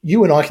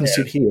you and I can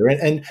sit here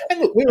and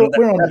look,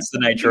 we're on. That's the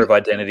nature of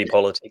identity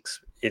politics.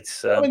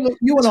 It's. Look,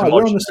 you and I,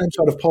 we're on the same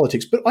side of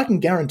politics, but I can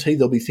guarantee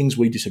there'll be things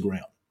we disagree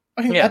on.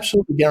 I can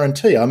absolutely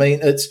guarantee. I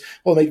mean,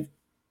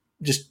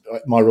 just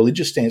my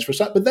religious stance for a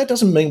start, but that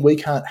doesn't mean we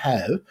can't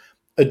have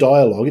a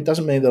dialogue. It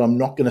doesn't mean that I'm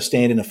not going to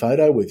stand in a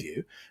photo with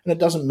you. And it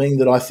doesn't mean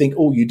that I think,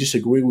 oh, you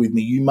disagree with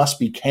me, you must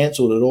be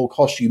cancelled at all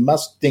costs. You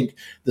must think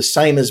the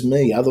same as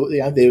me.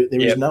 There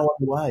is no other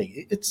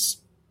way.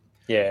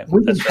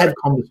 We can have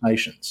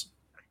conversations.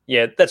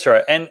 Yeah, that's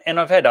right. And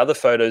I've had other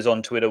photos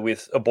on Twitter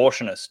with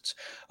abortionists,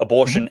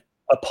 abortion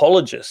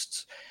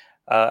apologists,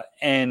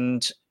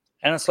 and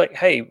it's like,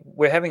 hey,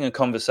 we're having a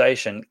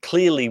conversation.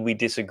 Clearly we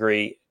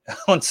disagree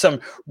on some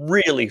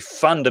really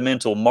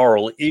fundamental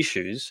moral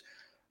issues,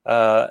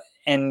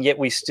 and yet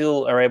we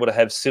still are able to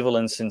have civil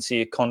and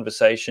sincere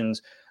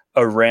conversations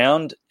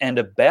around and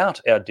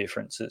about our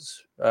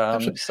differences.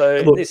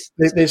 So look, this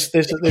there's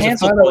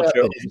cancel a photo out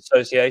culture there.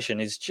 association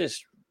is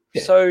just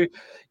so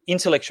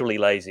intellectually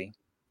lazy.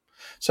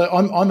 So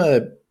I'm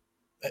a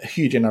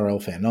huge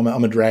NRL fan.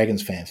 I'm a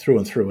Dragons fan through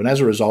and through. And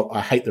as a result,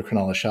 I hate the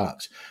Cronulla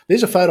Sharks.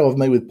 There's a photo of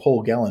me with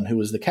Paul Gallen, who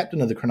was the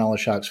captain of the Cronulla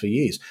Sharks for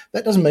years.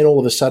 That doesn't mean all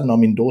of a sudden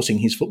I'm endorsing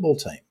his football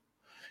team.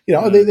 You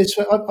know,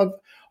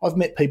 I've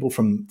met people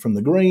from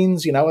the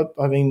Greens. You know,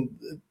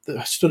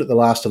 I stood at the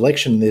last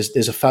election.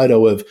 There's a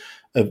photo of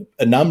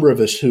a number of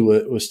us who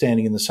were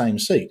standing in the same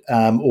seat,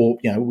 or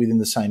within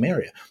the same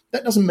area.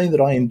 That doesn't mean that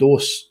I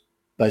endorse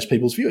those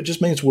people's view. It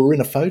just means we're in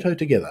a photo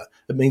together.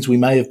 It means we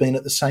may have been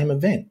at the same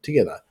event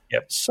together.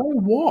 Yep. So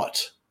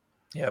what?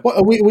 Yep. What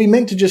are we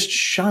meant to just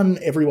shun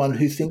everyone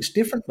who thinks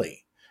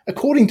differently?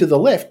 According to the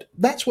left,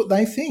 that's what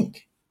they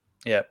think.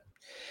 Yeah.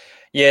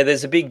 Yeah,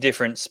 there's a big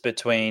difference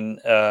between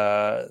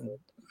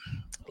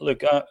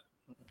look,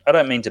 I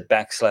don't mean to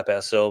backslap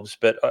ourselves,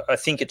 but I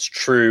think it's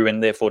true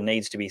and therefore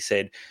needs to be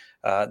said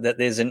that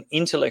there's an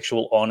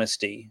intellectual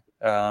honesty.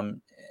 I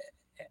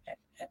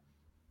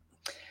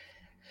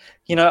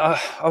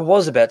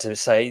was about to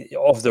say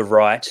of the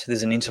right,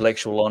 there's an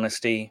intellectual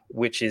honesty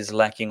which is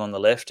lacking on the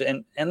left.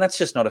 And that's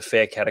just not a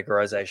fair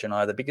categorization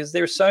either, because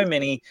there are so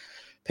many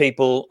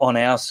people on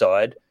our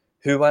side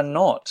who are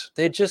not.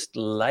 They're just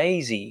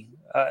lazy.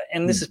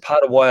 And this is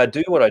part of why I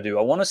do what I do.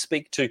 I want to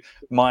speak to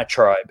my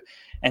tribe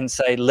and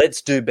say,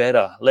 let's do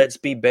better. Let's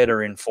be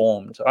better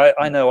informed.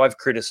 I know I've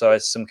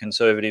criticized some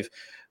conservative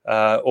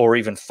or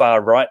even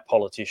far-right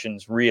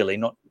politicians,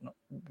 really.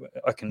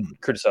 I can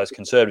criticize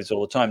conservatives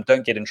all the time.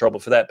 Don't get in trouble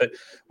for that. But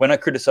when I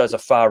criticize a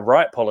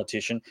far-right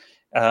politician,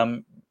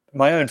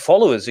 my own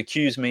followers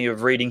accuse me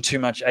of reading too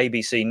much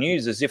ABC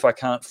News, as if I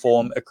can't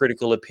form a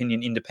critical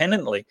opinion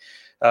independently.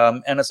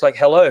 And it's like,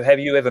 hello, have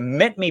you ever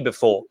met me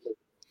before?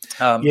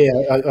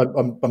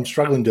 I'm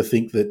struggling to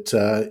think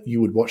that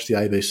you would watch the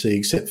ABC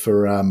except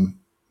for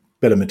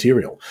better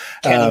material.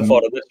 Cannon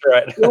fodder, that's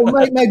right.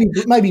 Well,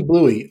 maybe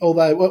Bluey.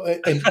 Although,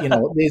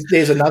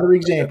 there's another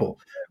example.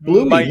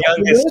 Bluey, my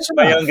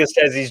youngest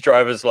has his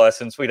driver's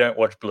license. We don't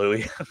watch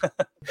Bluey.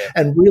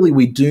 And really,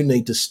 we do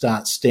need to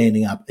start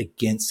standing up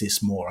against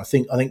this more. I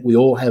think we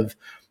all have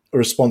a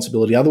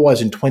responsibility.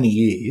 Otherwise, in 20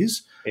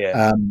 years,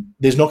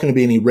 there's not going to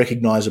be any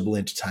recognisable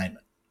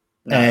entertainment.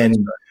 No,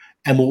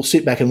 and we'll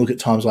sit back and look at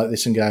times like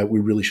this and go, we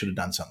really should have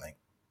done something.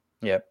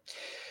 Yeah.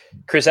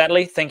 Chris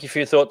Attlee, thank you for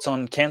your thoughts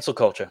on cancel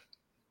culture.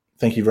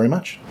 Thank you very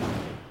much.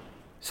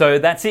 So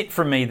that's it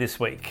from me this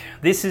week.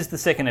 This is the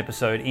second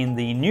episode in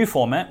the new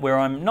format where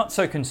I'm not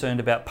so concerned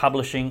about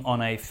publishing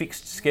on a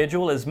fixed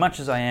schedule as much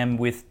as I am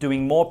with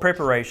doing more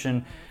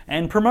preparation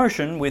and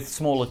promotion with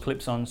smaller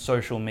clips on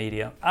social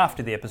media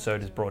after the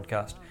episode is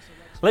broadcast.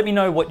 Let me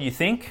know what you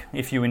think.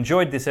 If you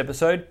enjoyed this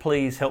episode,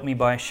 please help me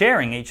by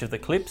sharing each of the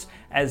clips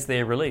as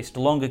they're released.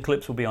 Longer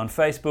clips will be on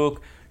Facebook,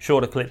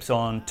 shorter clips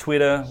on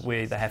Twitter,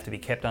 where they have to be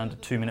kept under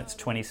 2 minutes,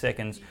 20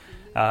 seconds.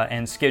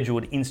 And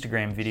scheduled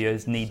Instagram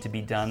videos need to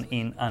be done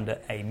in under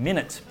a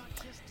minute.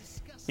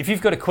 If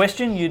you've got a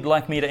question you'd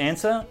like me to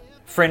answer,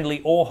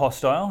 friendly or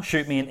hostile,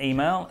 shoot me an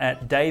email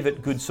at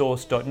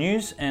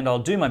dave@goodsource.news and I'll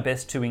do my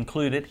best to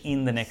include it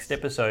in the next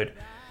episode.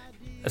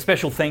 A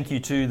special thank you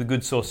to the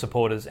Good Source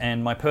supporters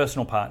and my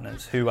personal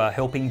partners who are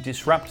helping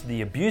disrupt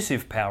the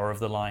abusive power of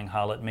the lying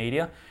harlot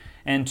media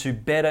and to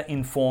better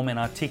inform and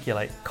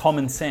articulate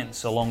common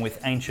sense along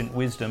with ancient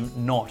wisdom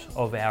not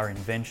of our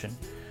invention.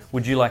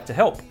 Would you like to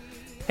help?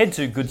 Head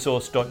to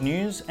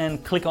goodsource.news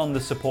and click on the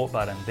support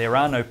button. There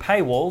are no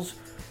paywalls,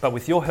 but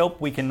with your help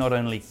we can not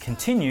only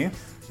continue,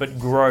 but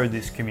grow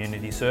this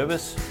community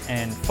service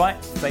and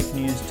fight fake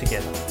news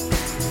together.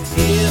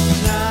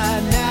 If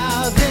not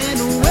now, then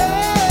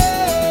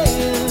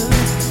when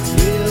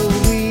will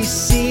we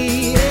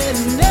see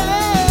an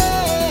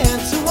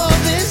end to all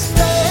this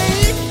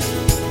pain?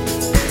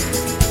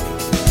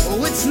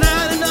 Oh, it's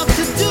not enough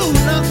to do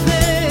nothing.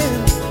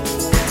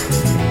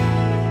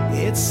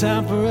 It's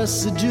time for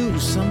us to do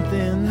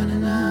something.